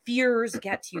your fears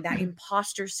get to you. That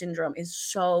imposter syndrome is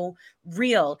so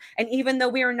real. And even though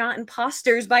we are not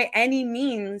imposters by any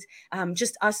means,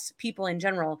 just us people in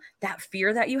general, that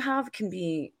fear that you have can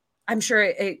be, I'm sure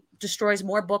it destroys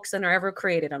more books than are ever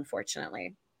created,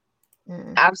 unfortunately.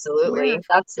 Absolutely.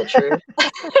 That's the truth.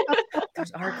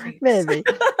 Those are creeps. Maybe.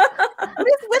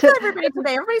 With everybody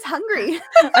today. Everybody's hungry.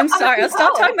 I'm sorry. I'll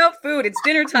stop talking about food. It's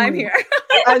dinner time here.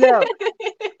 I know.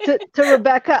 To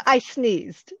Rebecca, I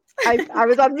sneezed. I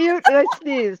was on mute and I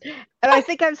sneezed. And I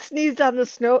think I've sneezed on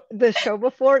the show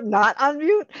before, not on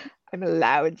mute. I'm a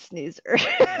loud sneezer.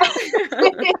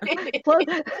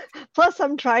 plus,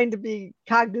 I'm trying to be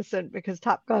cognizant because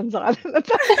Top Gun's on in the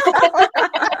background.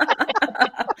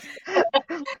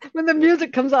 When the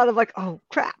music comes on, I'm like, oh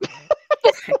crap.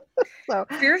 So,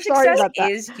 fear of success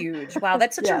is huge. Wow,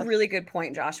 that's such a really good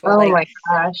point, Joshua. Oh my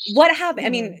gosh. What happened? I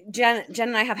mean, Jen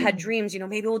and I have had dreams,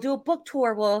 maybe we'll do a book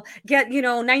tour. We'll get,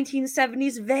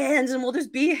 1970s vans and we'll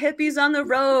just be hippies on the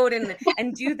road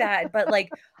and do that. But like,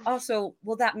 also,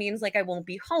 well, that means like I won't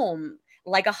be home.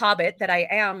 Like a hobbit that I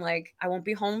am, like I won't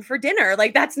be home for dinner.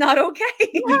 Like that's not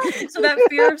okay. So that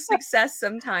fear of success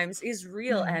sometimes is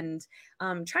real, and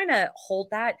trying to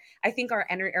hold that. I think our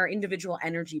individual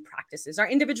energy practices, our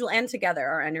individual and together,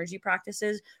 our energy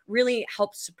practices really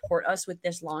helped support us with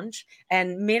this launch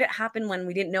and made it happen when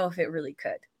we didn't know if it really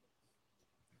could.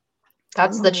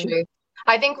 That's the truth.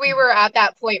 I think we were at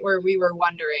that point where we were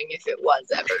wondering if it was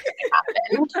ever going to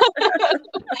happen.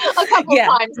 A couple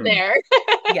times there.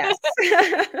 Yes.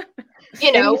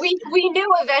 We knew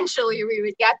eventually we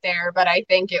would get there, but I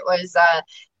think it was, I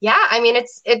mean,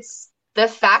 it's the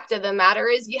fact of the matter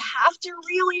is you have to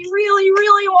really, really,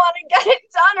 really want to get it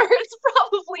done, or it's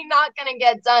probably not going to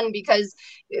get done because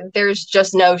there's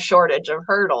just no shortage of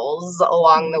hurdles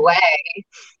along the way.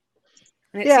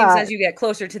 And it seems as you get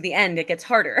closer to the end, it gets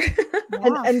harder.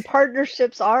 And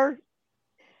partnerships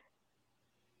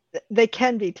they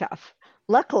can be tough.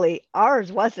 Luckily, ours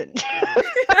wasn't.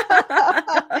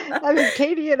 I mean,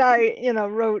 Katie and I,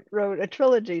 wrote a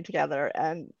trilogy together,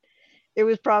 and it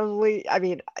was probably,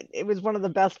 it was one of the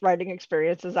best writing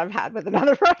experiences I've had with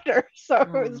another writer. So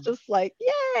it was just like,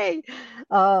 yay.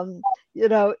 So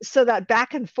that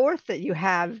back and forth that you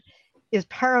have is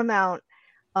paramount.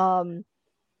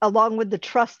 Along with the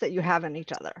trust that you have in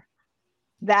each other.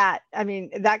 That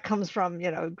comes from,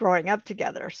 growing up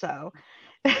together. So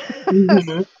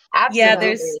yeah,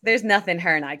 there's nothing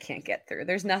her and I can't get through.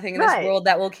 There's nothing in this world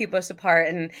that will keep us apart.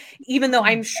 And even though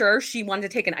I'm sure she wanted to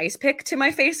take an ice pick to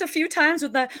my face a few times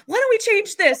with the, why don't we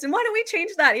change this? And why don't we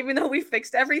change that? Even though we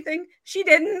fixed everything, she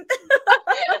didn't.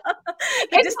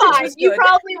 It's fine. You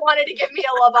probably wanted to give me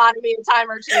a lobotomy a time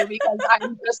or two because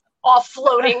I'm just off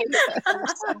floating in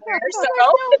somewhere. So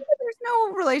there's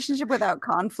no relationship without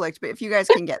conflict, but if you guys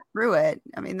can get through it,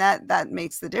 I mean, that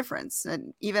makes the difference.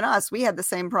 And even us, we had the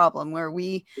same problem where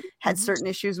we had certain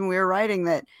issues when we were writing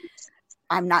that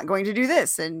I'm not going to do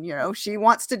this, and she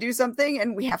wants to do something,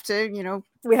 and we have to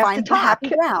find the happy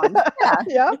ground.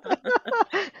 Yeah.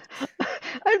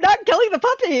 I'm not killing the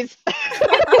puppies.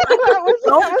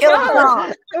 Don't kill the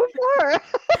dog. So far.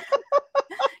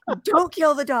 Don't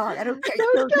kill the dog. I don't care.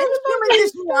 You don't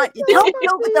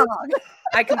kill the dog.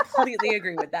 I completely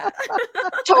agree with that.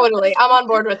 Totally. I'm on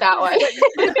board with that one.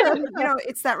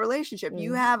 It's that relationship.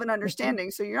 You have an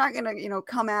understanding, so you're not going to,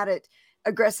 come at it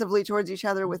aggressively towards each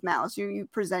other with malice. You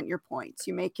present your points,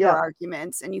 you make your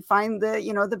arguments, and you find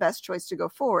the best choice to go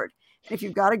forward. And if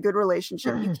you've got a good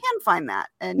relationship, you can find that,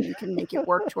 and you can make it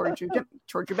work towards your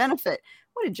benefit.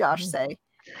 What did Josh say?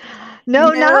 No,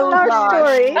 not our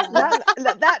story.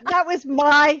 That was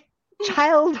my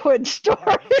childhood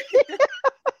story.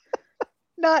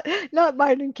 Not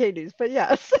mine and Katie's, but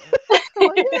yes.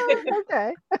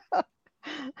 Okay.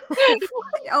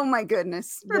 Oh my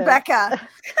goodness, Rebecca.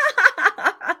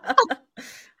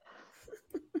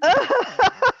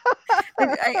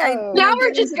 Now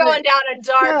we're just going down a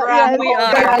dark rabbit hole. We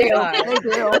are.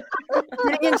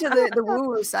 Getting into the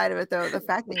woo-woo side of it, though, the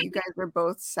fact that you guys are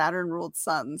both Saturn-ruled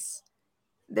suns,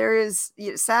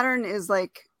 Saturn is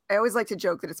like, I always like to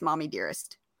joke that it's mommy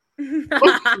dearest. They're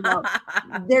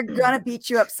gonna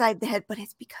beat you upside the head, but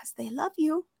it's because they love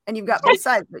you. And you've got both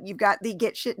sides, but you've got the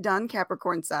get shit done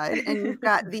Capricorn side, and you've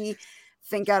got the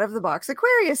think out of the box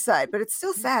Aquarius side, but it's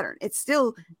still Saturn. It's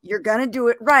still, you're gonna do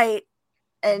it right,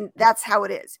 and that's how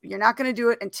it is. You're not gonna do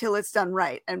it until it's done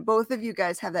right. And both of you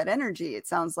guys have that energy, it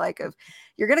sounds like, of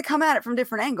you're gonna come at it from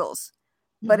different angles,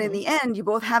 but in the end, you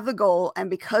both have the goal, and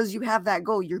because you have that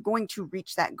goal, you're going to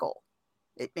reach that goal.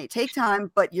 It may take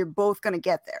time, but you're both gonna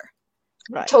get there.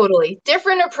 Right. Totally.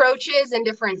 Different approaches and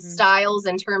different styles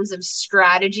in terms of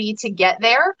strategy to get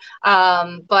there.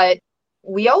 But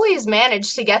we always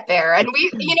manage to get there. And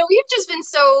we've just been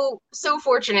so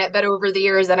fortunate that over the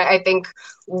years, and I think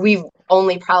we've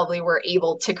only probably were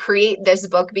able to create this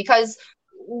book because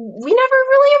we never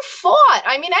really have fought.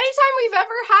 I mean, anytime we've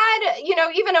ever had,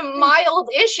 even a mild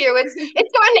issue, it's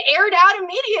gotten aired out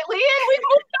immediately and we've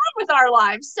moved on with our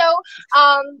lives. So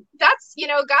that's,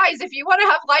 guys, if you want to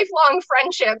have lifelong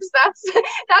friendships, that's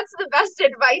the best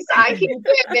advice I can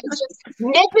give, is just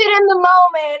nip it in the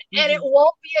moment and it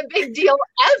won't be a big deal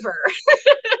ever.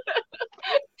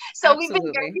 So Absolutely. We've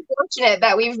been very fortunate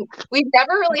that we've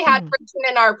never really had friction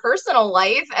in our personal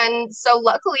life. And so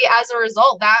luckily, as a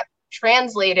result, that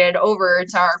translated over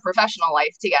to our professional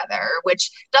life together, which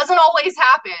doesn't always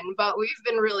happen, but we've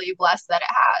been really blessed that it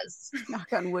has.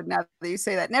 Knock on wood now that you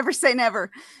say that. Never say never.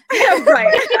 Yeah,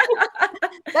 right.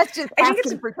 That's just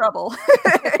asking for trouble.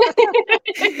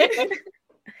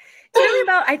 It's really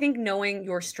about, I think, knowing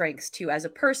your strengths too, as a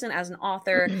person, as an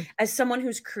author, as someone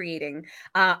who's creating.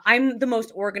 I'm the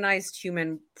most organized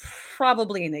human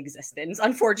probably in existence,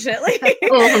 unfortunately.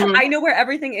 I know where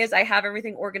everything is. I have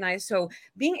everything organized. So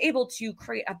being able to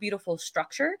create a beautiful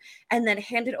structure and then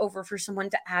hand it over for someone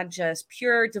to add just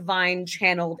pure, divine,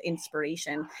 channeled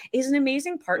inspiration is an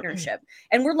amazing partnership.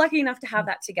 And we're lucky enough to have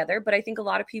that together. But I think a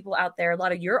lot of people out there, a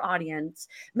lot of your audience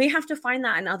may have to find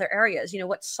that in other areas.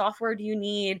 What software do you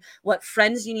need? What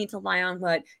friends do you need to rely on?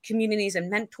 What communities and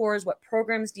mentors? What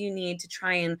programs do you need to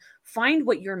try and find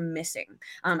what you're missing?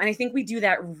 And I think we do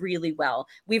that really well.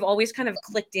 We've always kind of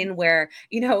clicked in where,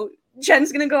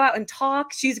 Jen's going to go out and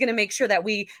talk. She's going to make sure that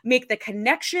we make the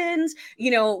connections.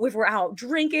 If we're out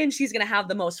drinking, she's going to have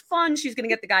the most fun. She's going to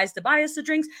get the guys to buy us the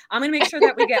drinks. I'm going to make sure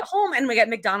that we get home and we get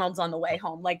McDonald's on the way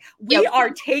home. Like we are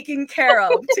taken care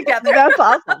of together. That's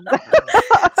awesome.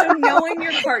 So knowing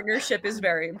your partnership is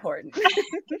very important.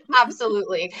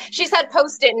 Absolutely. She's had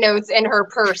Post-it notes in her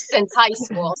purse since high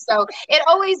school. So it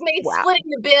always made splitting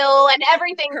the bill and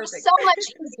everything so much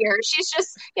easier. She's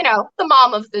just, the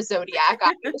mom of the Zodiac,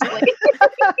 obviously.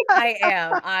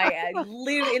 I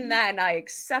live in that and I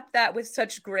accept that with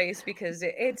such grace, because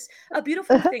it's a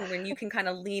beautiful thing when you can kind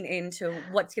of lean into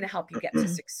what's going to help you get to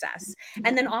success.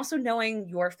 And then also knowing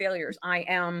your failures. I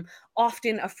am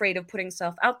often afraid of putting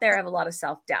self out there. I have a lot of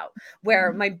self-doubt,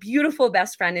 where my beautiful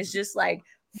best friend is just like,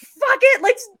 fuck it,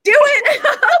 let's do it.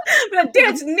 I'm gonna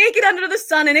dance naked under the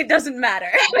sun and it doesn't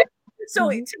matter. So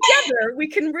together we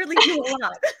can really do a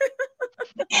lot.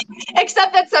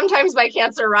 Except that sometimes my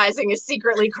Cancer rising is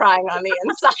secretly crying on the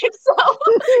inside. So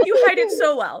you hide it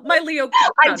so well. My Leo.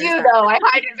 I do though. I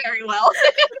hide it very well.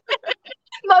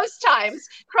 Most times,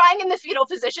 crying in the fetal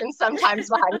position, sometimes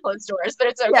behind closed doors, but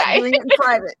it's okay. Yeah, doing it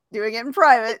in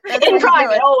private. That's in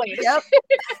private, always. Yep.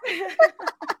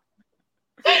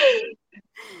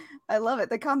 I love it.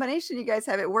 The combination you guys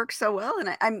have, it works so well.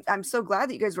 And I'm so glad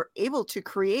that you guys were able to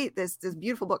create this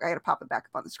beautiful book. I got to pop it back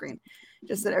up on the screen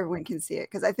just so that everyone can see it,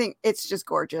 because I think it's just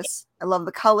gorgeous. I love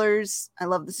the colors. I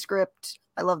love the script.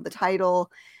 I love the title.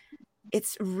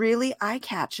 It's really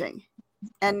eye-catching.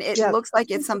 And it looks like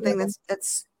it's something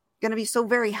that's going to be so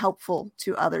very helpful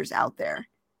to others out there.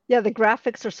 Yeah, the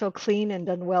graphics are so clean and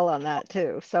done well on that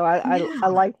too. So I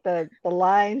like the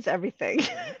lines, everything.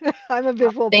 I'm a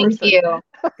visual person. Thank you.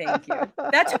 Thank you.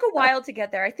 That took a while to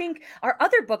get there. I think our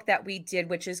other book that we did,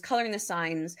 which is Coloring the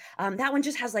Signs, that one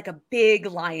just has like a big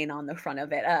lion on the front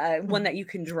of it, one that you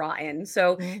can draw in.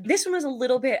 So this one was a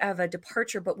little bit of a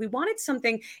departure, but we wanted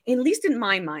something, at least in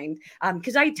my mind,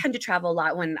 because I tend to travel a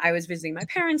lot when I was visiting my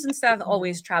parents and stuff,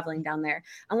 always traveling down there.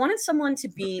 I wanted someone to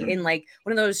be in like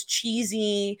one of those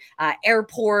cheesy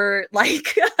airport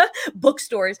like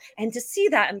bookstores and to see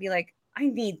that and be like, I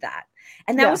need that.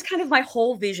 And that was kind of my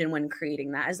whole vision when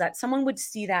creating that, is that someone would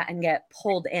see that and get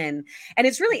pulled in. And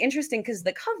it's really interesting because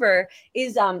the cover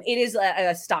is it is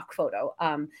a stock photo,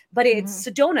 but it's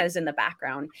Sedona's in the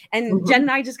background. And Jen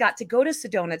and I just got to go to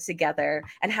Sedona together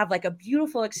and have like a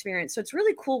beautiful experience. So it's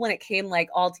really cool when it came like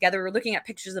all together. We're looking at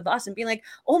pictures of us and being like,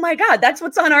 oh my God, that's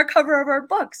what's on our cover of our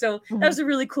book. So that was a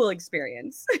really cool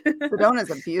experience.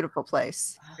 Sedona's a beautiful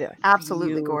place. Yeah,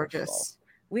 absolutely gorgeous.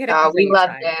 We had a we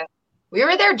loved it. We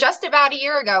were there just about a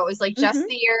year ago. It was like just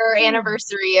the year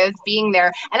anniversary of being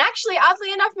there. And actually,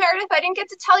 oddly enough, Meredith, I didn't get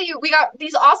to tell you, we got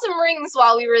these awesome rings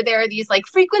while we were there, these like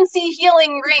frequency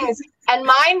healing rings. And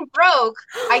mine broke,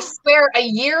 I swear, a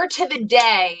year to the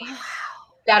day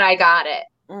that I got it.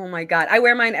 Oh my God. I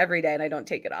wear mine every day and I don't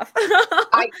take it off.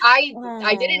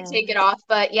 I didn't take it off,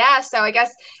 but yeah, so I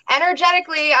guess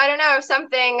energetically, I don't know,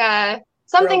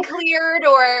 something cleared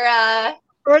or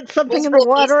it's something in the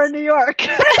water in New York.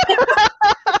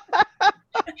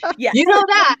 Yes. You know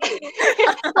that.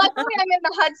 Luckily, I'm in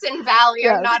the Hudson Valley.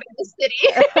 Yes. I'm not in the city.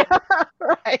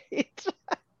 Right.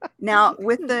 Now,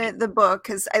 with the book,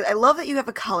 because I love that you have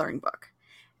a coloring book,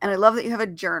 and I love that you have a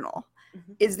journal.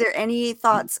 Is there any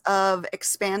thoughts of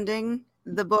expanding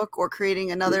the book or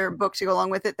creating another book to go along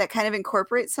with it that kind of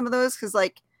incorporates some of those, because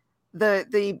like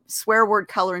the swear word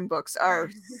coloring books are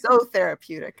so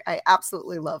therapeutic. I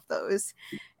absolutely love those.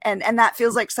 And that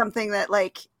feels like something that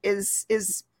like is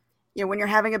when you're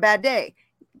having a bad day,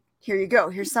 here you go.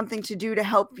 Here's something to do to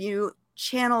help you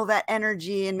channel that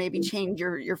energy and maybe change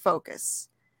your focus.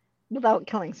 Without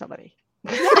killing somebody.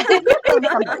 The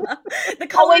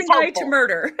coloring guide to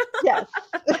murder. Yes.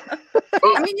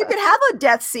 I mean, you could have a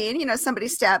death scene, somebody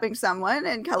stabbing someone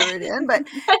and color it in, but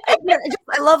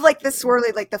I love like the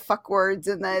swirly, like the fuck words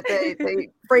and the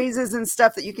phrases and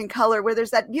stuff that you can color where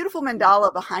there's that beautiful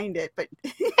mandala behind it, but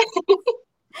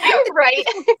right.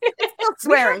 It's still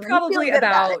swearing. Probably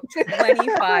about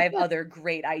 25 other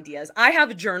great ideas. I have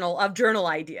a journal of journal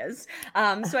ideas.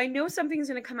 So I know something's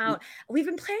going to come out. We've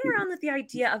been playing around with the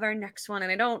idea of our next one.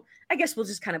 And I guess we'll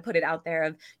just kind of put it out there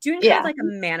of doing kind of like a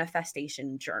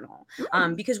manifestation journal.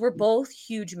 Because we're both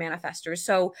huge manifestors.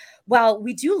 So while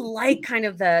we do like kind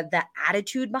of the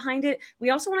attitude behind it, we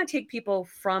also want to take people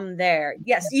from there.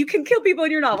 Yes, you can kill people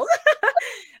in your novels.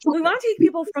 We want to take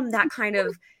people from that kind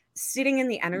of sitting in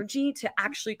the energy to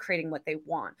actually creating what they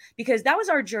want, because that was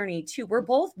our journey too. We're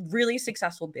both really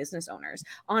successful business owners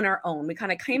on our own. We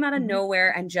kind of came out of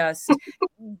nowhere and just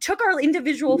took our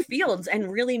individual fields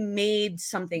and really made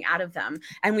something out of them.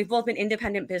 And we've both been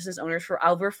independent business owners for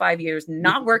over 5 years,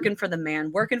 not working for the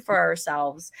man, working for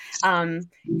ourselves. So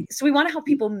we want to help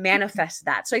people manifest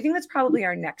that. So I think that's probably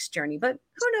our next journey, but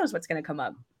who knows what's going to come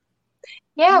up.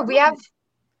 Yeah, we have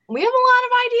a lot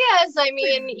of ideas. I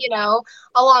mean,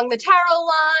 along the tarot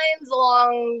lines,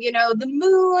 along, the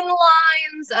moon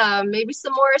lines, maybe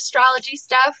some more astrology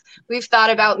stuff. We've thought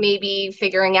about maybe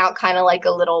figuring out kind of like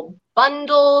a little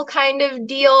bundle kind of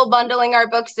deal, bundling our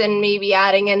books and maybe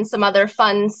adding in some other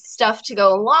fun stuff to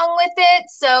go along with it.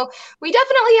 So we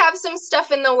definitely have some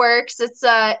stuff in the works. It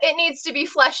needs to be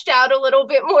fleshed out a little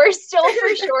bit more still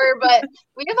for sure, but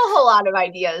we have a whole lot of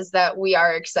ideas that we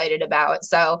are excited about.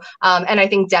 So, and I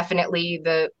think definitely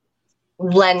the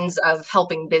lens of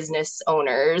helping business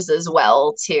owners as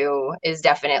well too is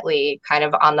definitely kind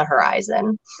of on the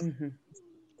horizon. Mm-hmm.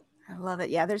 I love it.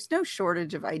 Yeah, there's no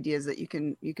shortage of ideas that you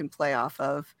can play off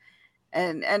of.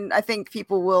 And I think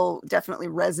people will definitely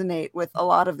resonate with a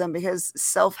lot of them, because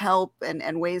self-help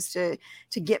and ways to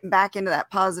get back into that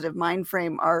positive mind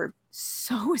frame are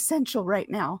so essential right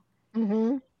now.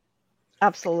 Mm-hmm.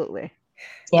 Absolutely.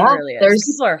 Yeah, really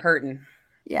people are hurting.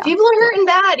 Yeah. People are hurting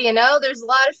bad, there's a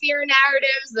lot of fear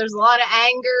narratives, there's a lot of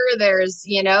anger, there's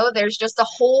just a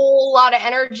whole lot of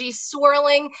energy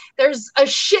swirling. There's a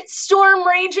shit storm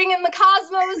raging in the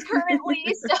cosmos currently.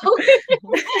 So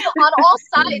on all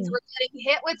sides, we're getting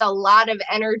hit with a lot of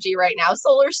energy right now.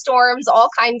 Solar storms, all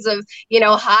kinds of,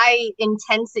 high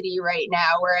intensity right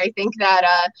now, where I think that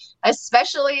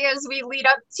especially as we lead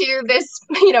up to this,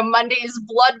 Monday's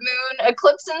blood moon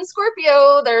eclipse in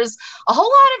Scorpio, there's a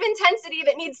whole lot of intensity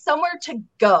that needs somewhere to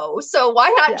go. So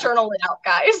why not journal it out,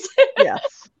 guys?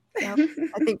 Yes. Yep.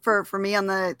 I think for me on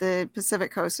the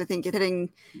Pacific coast, I think it hitting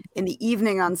in the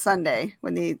evening on Sunday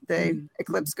when the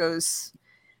eclipse goes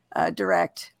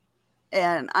direct,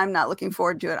 and I'm not looking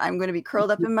forward to it. I'm going to be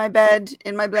curled up in my bed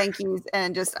in my blankies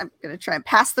and I'm going to try and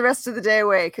pass the rest of the day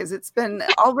away, because it's been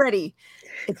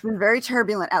very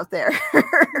turbulent out there.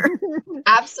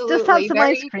 Absolutely. Just have some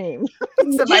ice cream.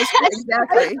 Some ice cream,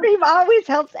 exactly. Ice cream always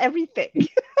helps everything.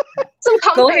 Some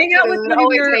Go hang out with one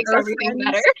of your makes everything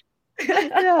better.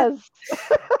 Yes.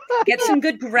 Get some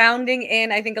good grounding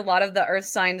in. I think a lot of the earth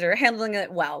signs are handling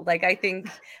it well. Like, I think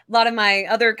a lot of my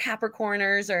other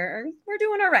Capricorners we're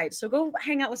doing all right. So go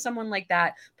hang out with someone like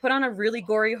that, put on a really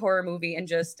gory horror movie, and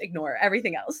just ignore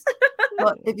everything else.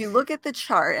 Well, if you look at the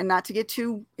chart, and not to get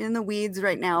too in the weeds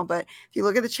right now, but if you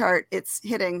look at the chart, it's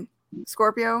hitting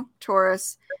Scorpio,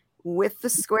 Taurus, with the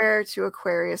square to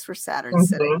Aquarius where Saturn's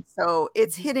sitting. So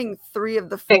it's hitting 3 of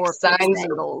the 4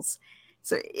 angles.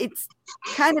 So it's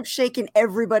kind of shaking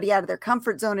everybody out of their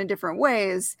comfort zone in different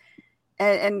ways,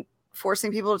 and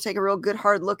forcing people to take a real good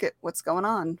hard look at what's going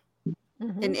on.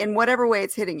 In whatever way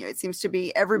it's hitting you. It seems to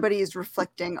be everybody is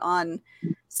reflecting on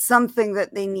something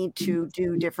that they need to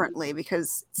do differently,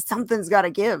 because something's got to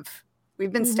give.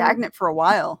 We've been stagnant for a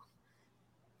while.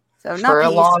 So not for a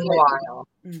long while.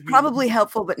 Probably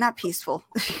helpful, but not peaceful.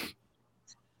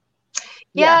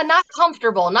 Yeah, not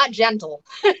comfortable, not gentle.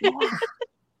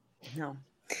 No.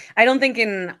 I don't think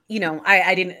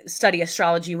I didn't study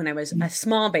astrology when I was a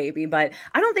small baby, but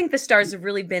I don't think the stars have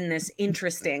really been this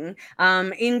interesting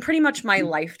in pretty much my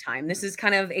lifetime. This is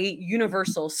kind of a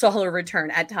universal solar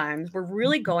return at times. We're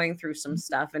really going through some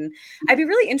stuff. And I'd be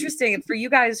really interested for you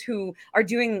guys who are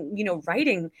doing,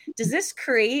 writing. Does this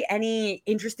create any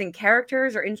interesting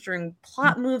characters or interesting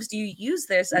plot moves? Do you use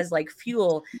this as like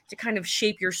fuel to kind of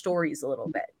shape your stories a little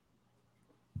bit?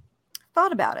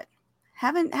 Thought about it.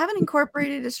 Haven't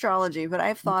incorporated astrology, but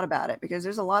I've thought about it because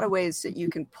there's a lot of ways that you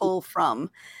can pull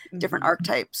from different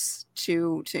archetypes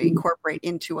to incorporate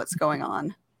into what's going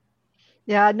on.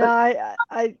 Yeah, no,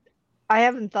 I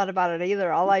haven't thought about it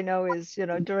either. All I know is,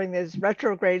 during these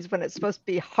retrogrades when it's supposed to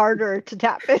be harder to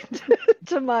tap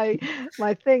into my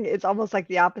thing, it's almost like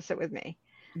the opposite with me.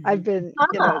 Mm-hmm. I've been,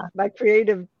 my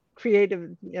creative,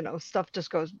 stuff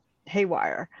just goes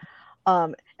haywire.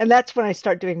 And that's when I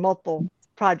start doing multiple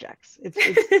projects.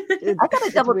 I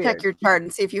gotta double check your chart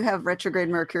and see if you have retrograde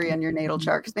Mercury on your natal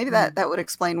chart, because maybe that would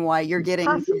explain why you're getting,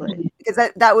 because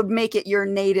that would make it your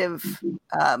native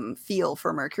feel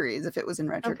for Mercury as if it was in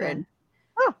retrograde. Okay.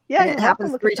 Oh yeah, and it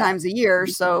happens 3 times a year,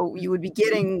 so you would be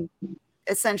getting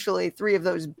essentially 3 of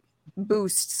those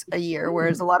boosts a year,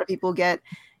 whereas a lot of people get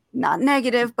not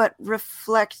negative but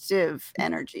reflective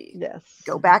energy. Yes,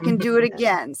 go back and do it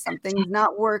again. Something's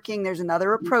not working. There's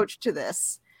another approach to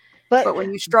this. But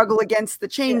when you struggle against the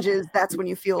changes, that's when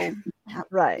you feel how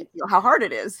hard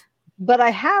it is. But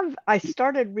I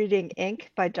started reading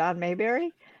Ink by John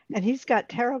Mayberry, and he's got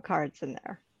tarot cards in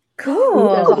there.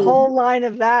 Cool. There's a whole line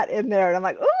of that in there, and I'm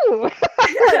like, ooh. Okay.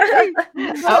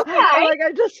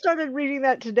 I just started reading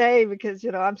that today because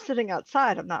I'm sitting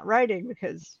outside. I'm not writing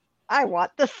because I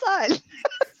want the sun.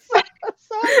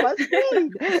 So I must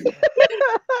read.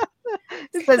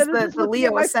 Because the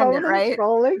Leo ascendant, right?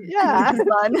 Yeah.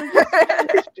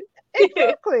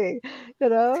 Exactly.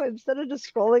 Instead of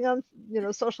just scrolling on,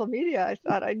 social media, I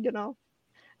thought and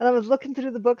I was looking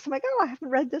through the books. I'm like, oh, I haven't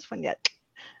read this one yet.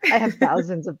 I have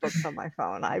thousands of books on my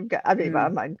phone.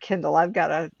 On my Kindle, I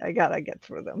gotta get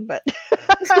through them, but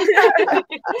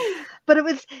but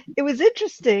it was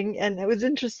interesting, and it was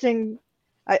interesting.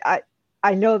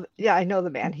 I know the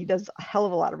man. He does a hell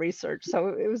of a lot of research, so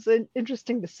it was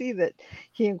interesting to see that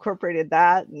he incorporated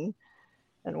that and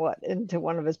into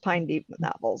one of his Pine Deep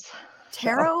novels.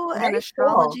 Tarot and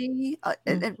astrology,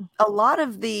 a lot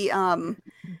of the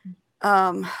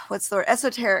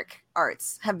esoteric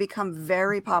arts have become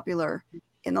very popular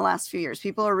in the last few years.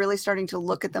 People are really starting to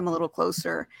look at them a little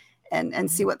closer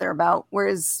and see what they're about.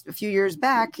 Whereas a few years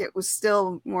back, it was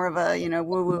still more of a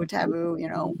woo-woo taboo,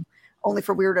 only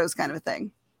for weirdos kind of a thing.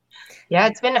 Yeah,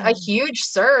 it's been a huge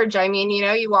surge. I mean,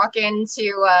 you walk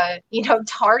into,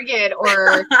 Target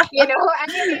or, any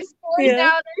of these stores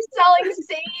now, they're selling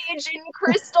sage and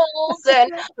crystals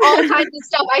and all kinds of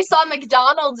stuff. I saw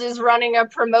McDonald's is running a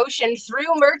promotion through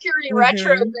Mercury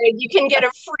retrograde. You can get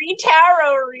a free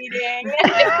tarot reading.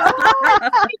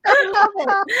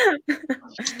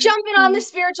 Jumping on the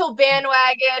spiritual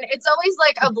bandwagon. It's always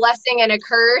like a blessing and a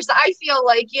curse. I feel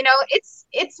like,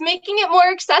 it's making it more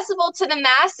accessible to the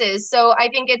masses. So I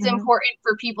think it's important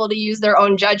for people to use their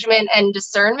own judgment and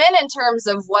discernment in terms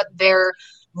of what they're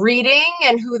reading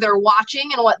and who they're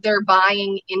watching and what they're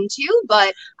buying into.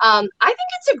 But I think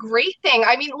it's a great thing.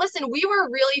 I mean, listen, we were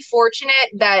really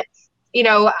fortunate that,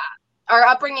 our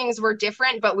upbringings were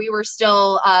different, but we were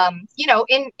still,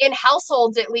 in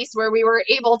households at least where we were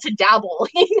able to dabble,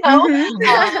 we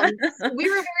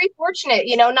were very fortunate,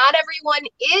 not everyone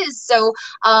is. So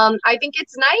I think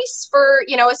it's nice for,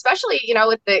 especially,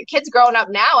 with the kids growing up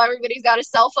now, everybody's got a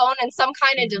cell phone and some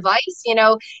kind of device,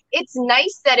 it's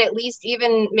nice that at least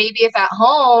even maybe if at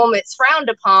home it's frowned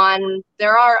upon,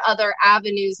 there are other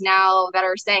avenues now that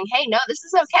are saying, hey, no, this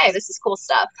is okay. This is cool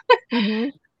stuff.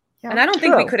 Yeah, and I don't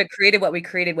think we could have created what we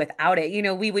created without it.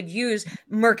 We would use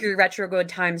Mercury retrograde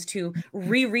times to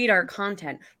reread our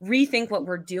content, rethink what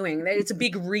we're doing. It's a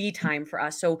big time for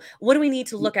us. So what do we need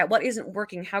to look at? What isn't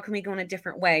working? How can we go in a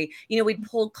different way? We'd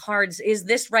pull cards. Is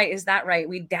this right? Is that right?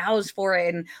 We'd douse for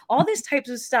it and all these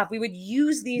types of stuff. We would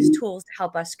use these tools to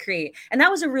help us create. And that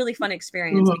was a really fun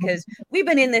experience because we've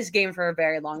been in this game for a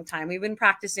very long time. We've been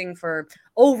practicing for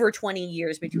over 20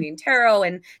 years between tarot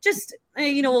and just,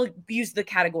 we'll use the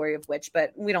category of witch,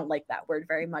 but we don't like that word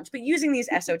very much, but using these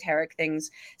esoteric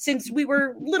things since we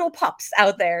were little pups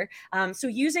out there. So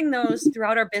using those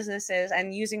throughout our businesses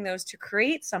and using those to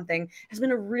create something has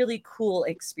been a really cool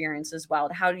experience as well,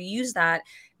 to how to use that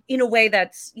in a way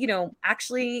that's,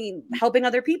 actually helping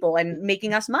other people and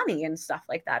making us money and stuff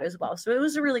like that as well. So it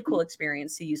was a really cool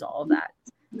experience to use all of that.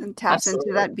 And taps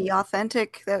into that be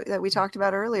authentic that we talked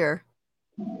about earlier.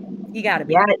 You gotta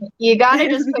be. Yeah, you gotta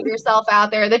just put yourself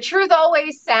out there. The truth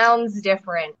always sounds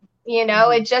different.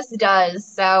 It just does.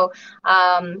 So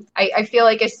I feel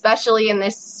like, especially in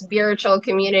this spiritual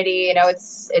community,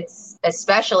 it's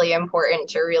especially important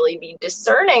to really be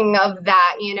discerning of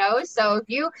that. So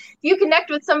if you connect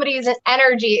with somebody's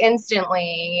energy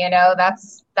instantly,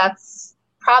 that's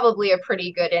probably a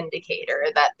pretty good indicator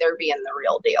that they're being the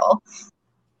real deal.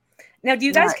 Now, do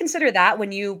you guys consider that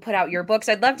when you put out your books?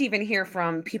 I'd love to even hear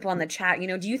from people on the chat.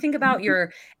 Do you think about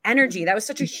your energy? That was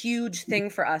such a huge thing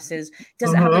for us, is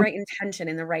does it have the right intention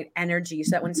and the right energy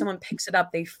so that when someone picks it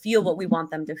up, they feel what we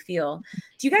want them to feel?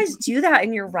 Do you guys do that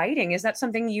in your writing? Is that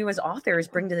something you as authors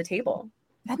bring to the table?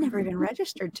 That never even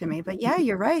registered to me, but yeah,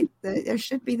 you're right. There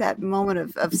should be that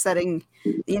moment of setting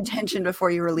the intention before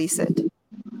you release it.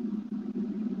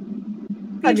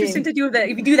 Interesting to do that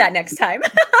if you do that next time.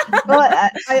 Well,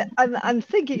 I'm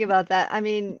thinking about that. I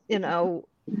mean,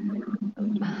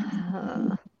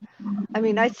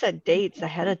 I set dates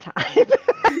ahead of time.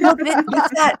 No, but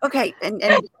it's that okay, and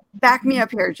back me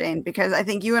up here, Jane, because I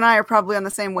think you and I are probably on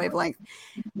the same wavelength.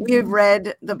 We've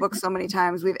read the book so many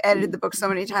times, we've edited the book so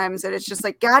many times that it's just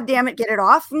like, God damn it, get it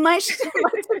off my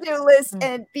to-do list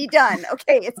and be done.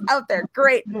 Okay, it's out there.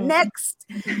 Great. Next.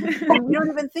 And we don't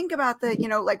even think about the,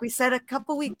 like we said a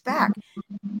couple weeks back,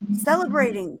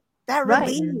 celebrating that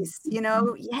release,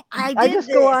 I just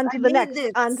go on to the next,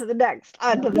 on to the next,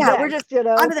 on to the next. We're just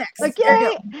on to the next. Like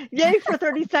yay for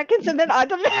 30 seconds and then on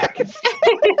to the next.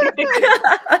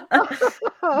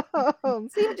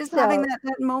 See, just having that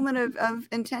moment of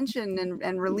intention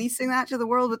and releasing that to the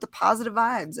world with the positive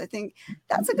vibes. I think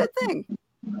that's a good thing.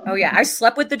 Oh yeah, I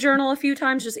slept with the journal a few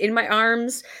times, just in my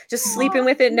arms, just sleeping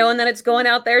with it, knowing that it's going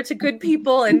out there to good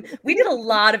people. And we did a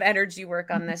lot of energy work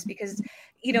on this because,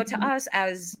 to us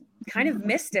as kind of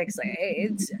mystics,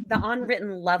 it's the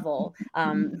unwritten level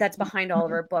that's behind all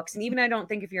of our books. And even I don't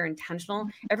think if you're intentional,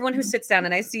 everyone who sits down,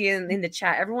 and I see in the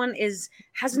chat, everyone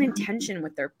has an intention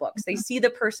with their books. They see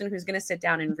the person who's going to sit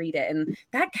down and read it, and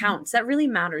that counts. That really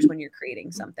matters when you're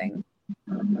creating something.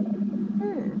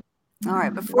 All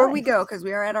right, before we go, because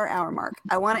we are at our hour mark,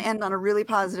 I want to end on a really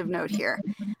positive note here.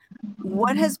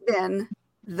 What has been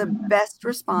the best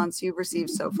response you've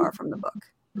received so far from the book?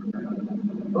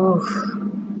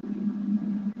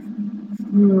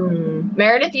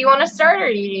 Meredith, you want to start,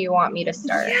 or do you want me to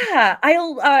start? Yeah,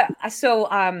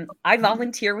 I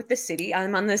volunteer with the city.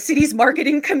 I'm on the city's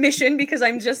marketing commission because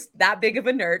I'm just that big of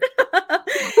a nerd.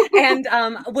 And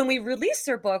when we released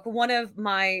her book, one of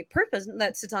my purpose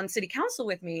that sits on city council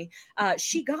with me,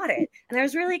 she got it. And I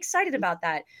was really excited about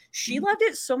that. She loved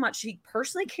it so much. She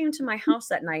personally came to my house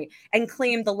that night and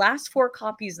claimed the last 4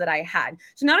 copies that I had.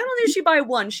 So not only did she buy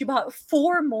one, she bought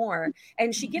 4 more.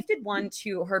 And she gifted one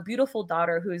to her beautiful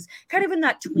daughter, who's kind of in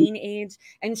that tween age.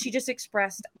 And she just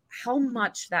expressed how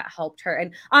much that helped her.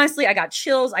 And honestly, I got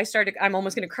chills. I'm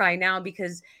almost going to cry now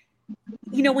because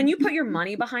when you put your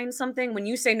money behind something, when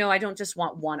you say, no, I don't just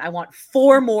want one, I want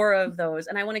 4 more of those,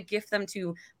 and I want to gift them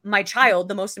to my child,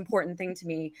 the most important thing to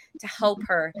me, to help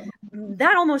her,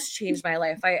 that almost changed my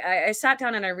life. I sat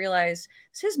down and I realized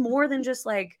this is more than just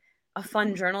like a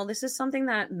fun journal. This is something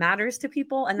that matters to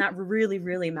people, and that really,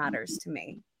 really matters to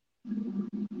me.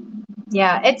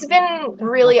 Yeah, it's been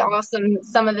really awesome,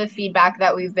 some of the feedback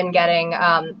that we've been getting.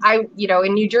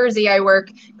 In New Jersey, I work,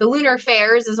 the Lunar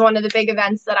Fairs is one of the big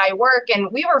events that I work,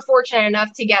 and we were fortunate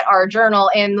enough to get our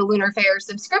journal in the Lunar Fair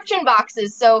subscription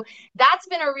boxes. So that's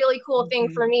been a really cool thing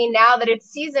for me now that it's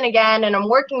season again and I'm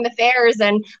working the fairs,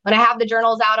 and when I have the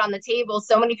journals out on the table,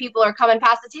 so many people are coming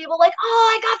past the table like,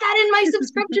 oh, I got that in my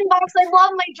subscription box. I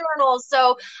love my journals.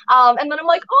 So, and then I'm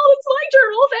like, oh, it's my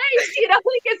journal, thanks.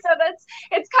 So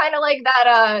it's kind of like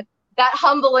that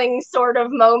humbling sort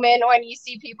of moment when you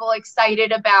see people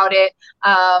excited about it.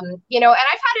 And I've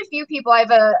had a few people,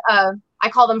 I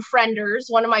call them frienders,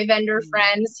 one of my vendor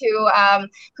friends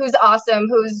who's awesome,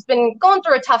 who's been going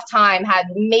through a tough time, had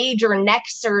major neck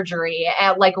surgery,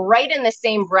 right in the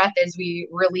same breath as we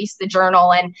released the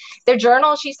journal. And the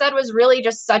journal, she said, was really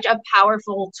just such a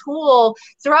powerful tool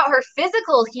throughout her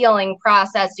physical healing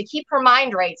process to keep her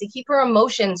mind right, to keep her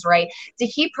emotions right, to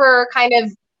keep her kind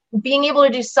of being able to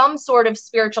do some sort of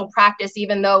spiritual practice,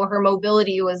 even though her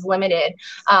mobility was limited.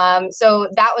 So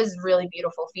that was really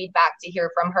beautiful feedback to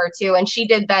hear from her too. And she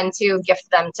did then too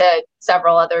gift them to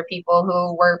several other people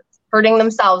who were hurting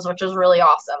themselves, which was really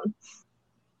awesome.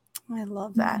 I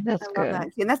love that. That's good. That.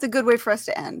 And that's a good way for us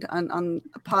to end on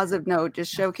a positive note,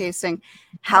 just showcasing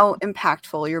how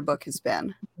impactful your book has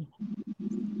been.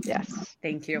 Yes.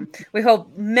 Thank you. We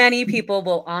hope many people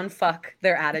will unfuck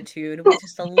their attitude with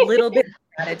just a little bit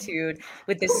of gratitude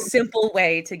with this simple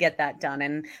way to get that done.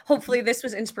 And hopefully this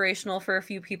was inspirational for a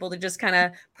few people to just kind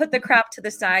of put the crap to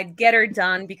the side, get her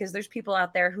done, because there's people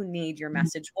out there who need your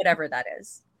message, whatever that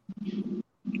is.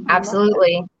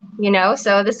 Absolutely.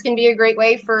 So this can be a great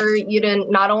way for you to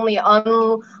not only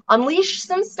unleash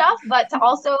some stuff, but to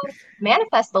also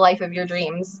manifest the life of your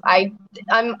dreams. I'm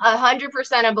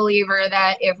 100% a believer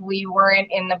that if we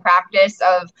weren't in the practice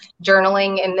of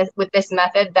journaling with this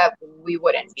method, that we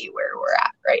wouldn't be where we're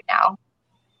at right now.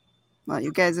 Well,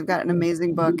 you guys have got an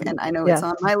amazing book, and I know it's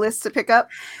on my list to pick up.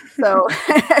 So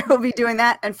I will be doing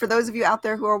that. And for those of you out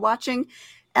there who are watching,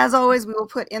 as always, we will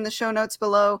put in the show notes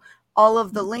below all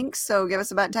of the links. So give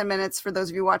us about 10 minutes for those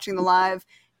of you watching the live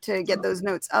to get those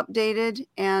notes updated.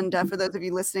 And for those of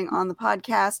you listening on the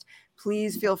podcast,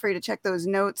 please feel free to check those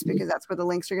notes, because that's where the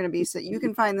links are going to be so you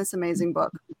can find this amazing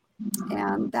book.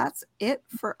 And that's it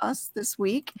for us this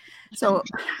week. So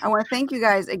I want to thank you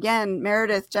guys again.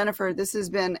 Meredith, Jennifer, this has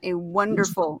been a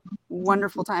wonderful,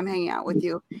 wonderful time hanging out with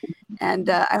you. And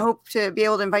I hope to be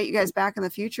able to invite you guys back in the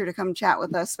future to come chat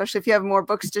with us, especially if you have more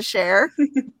books to share.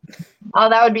 Oh,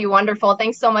 that would be wonderful.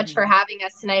 Thanks so much for having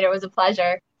us tonight. It was a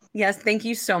pleasure. Yes, thank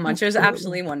you so much. It was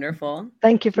absolutely wonderful.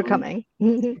 Thank you for coming.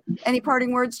 Any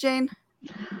parting words, Jane?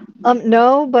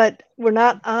 No, but we're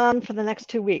not on for the next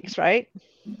 2 weeks, right?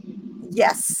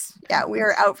 Yes. Yeah, we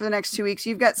are out for the next 2 weeks.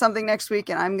 You've got something next week,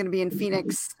 and I'm going to be in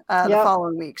Phoenix the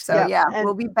following week. So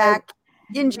we'll be back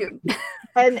in June.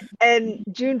 And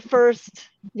June 1st,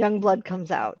 Youngblood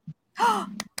comes out.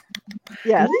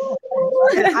 Yes.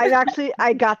 And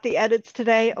I got the edits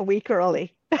today a week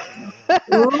early.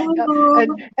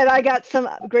 and I got some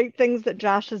great things that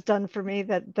Josh has done for me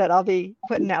that I'll be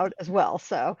putting out as well.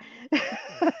 So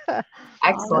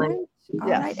excellent. All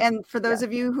right. And for those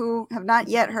of you who have not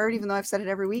yet heard, even though I've said it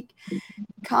every week,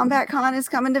 Combat Con is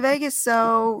coming to Vegas.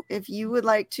 So if you would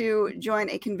like to join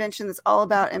a convention that's all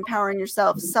about empowering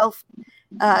yourself,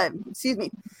 try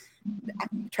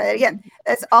that again.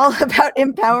 It's all about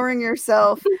empowering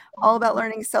yourself, all about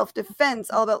learning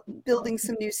self-defense, all about building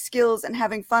some new skills and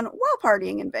having fun while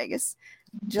partying in Vegas.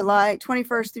 July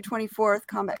 21st through 24th,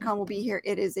 Combat Con will be here.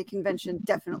 It is a convention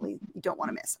definitely you don't want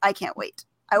to miss. I can't wait.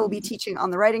 I will be teaching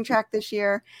on the writing track this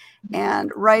year,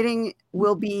 and writing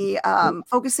will be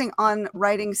focusing on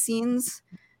writing scenes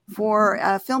for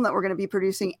a film that we're going to be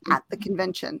producing at the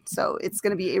convention. So it's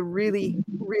going to be a really,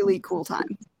 really cool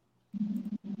time.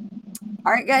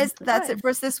 All right, guys, that's it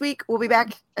for us this week. We'll be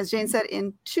back, as Jane said,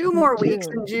 in 2 more weeks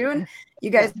in June.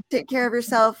 You guys take care of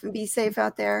yourself and be safe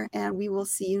out there, and we will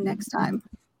see you next time.